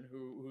line here and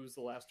who's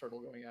the last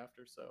turtle going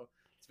after. So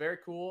it's very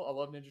cool. I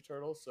love Ninja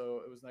Turtles,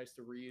 so it was nice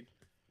to read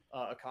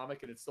a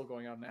comic, and it's still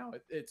going on now.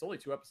 It's only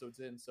 2 episodes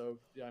in, so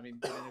yeah, I mean,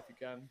 get in if you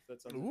can. If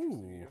that sounds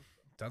interesting to you.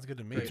 Sounds good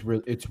to me.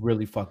 It's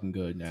really fucking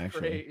good, It's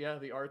actually. great. Yeah,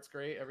 the art's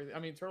great. Everything. I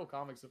mean, Turtle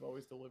Comics have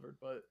always delivered,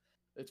 but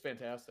it's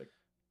fantastic.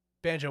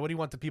 Banjo, what do you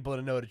want the people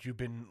to know that you've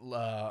been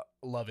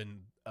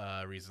loving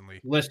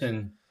recently?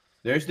 Listen,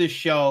 there's this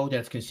show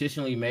that's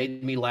consistently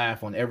made me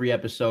laugh on every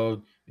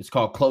episode. It's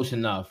called Close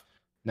Enough.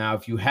 Now,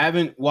 if you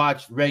haven't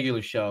watched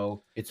regular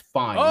show, it's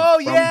fine. Oh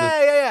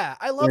yeah.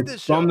 I love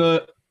this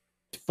show.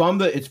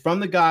 It's from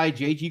the guy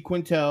JG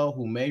Quintel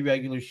who made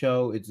regular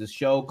show. It's a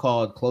show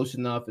called Close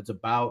Enough. It's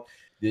about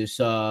this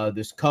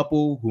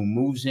couple who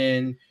moves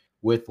in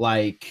with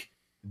like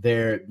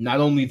not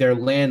only their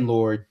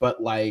landlord,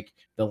 but like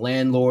the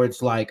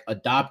landlord's like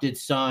adopted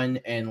son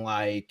and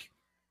like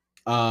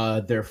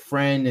their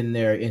friend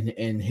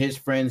and his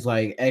friend's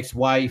like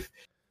ex-wife.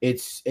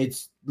 It's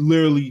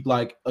literally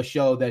like a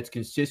show that's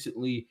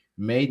consistently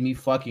made me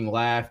fucking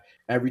laugh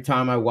every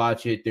time I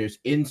watch it. There's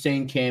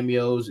insane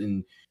cameos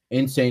and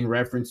insane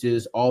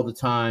references all the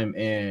time,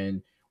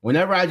 and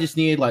whenever I just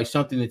need like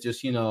something that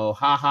just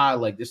haha,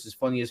 like this is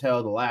funny as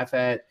hell to laugh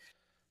at,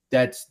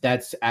 that's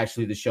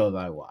actually the show that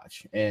I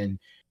watch. And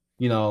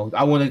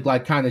I want to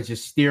like kind of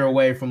just steer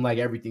away from like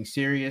everything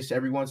serious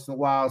every once in a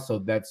while, so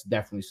that's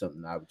definitely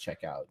something I would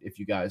check out. If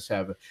you guys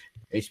have a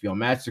HBO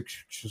Max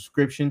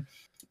subscription,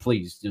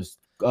 please just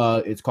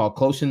it's called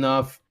Close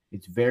Enough.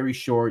 It's very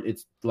short.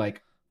 It's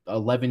like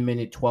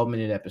 11-minute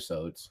 12-minute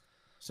episodes,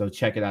 so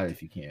check it out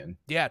if you can.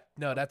 Yeah,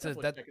 no,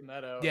 Checking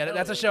that out. Yeah,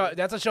 that's a show.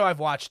 That's a show I've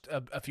watched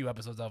a few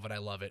episodes of, and I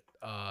love it.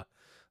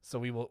 So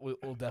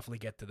we'll definitely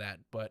get to that.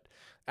 But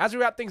as we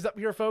wrap things up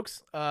here,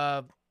 folks,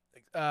 guys,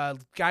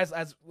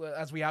 as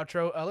we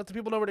outro, let the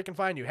people know where they can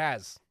find you.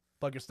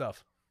 Plug your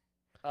stuff.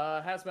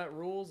 Hazmatt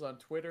Rules on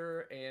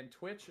Twitter and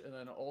Twitch, and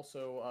then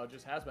also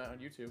just Hazmatt on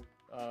YouTube.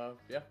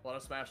 Yeah, a lot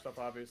of Smash stuff,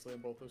 obviously, on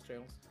both those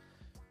channels.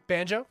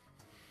 Banjo?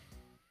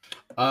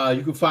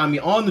 You can find me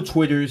on the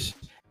Twitters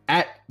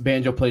at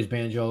Banjo Plays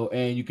Banjo,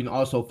 and you can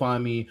also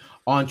find me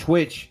on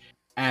Twitch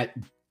at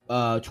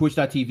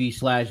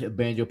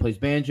twitch.tv/Banjo Plays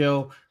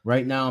Banjo.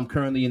 Right now, I'm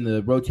currently in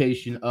the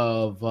rotation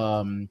of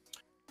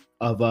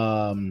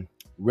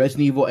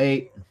Resident Evil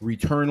 8,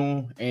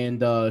 Returnal,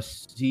 and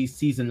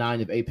season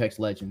 9 of Apex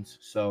Legends.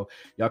 So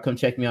y'all come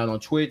check me out on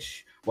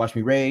Twitch, watch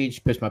me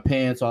rage, piss my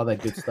pants, all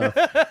that good stuff.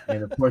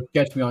 And of course,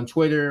 catch me on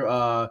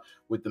Twitter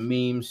with the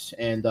memes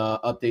and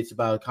updates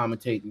about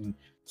commentating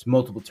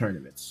multiple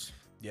tournaments.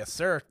 Yes,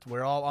 sir.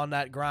 We're all on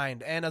that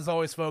grind. And as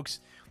always, folks,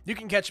 you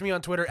can catch me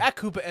on Twitter at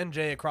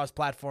KoopaNJ across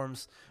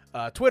platforms.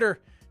 Twitter,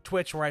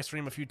 Twitch, where I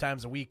stream a few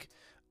times a week.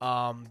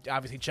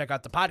 Obviously, check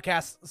out the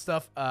podcast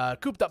stuff.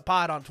 Cooped Up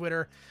Pod on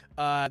Twitter.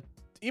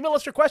 Email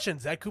us your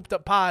questions at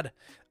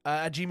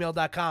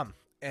coopeduppod@gmail.com.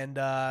 And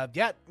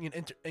yeah, you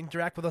can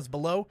interact with us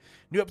below.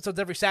 New episodes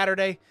every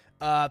Saturday.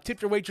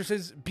 Tip your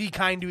waitresses. Be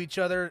kind to each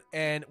other.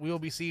 And we will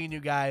be seeing you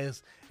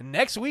guys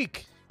next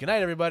week. Good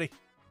night, everybody.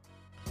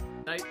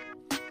 Night.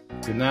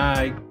 Good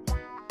night.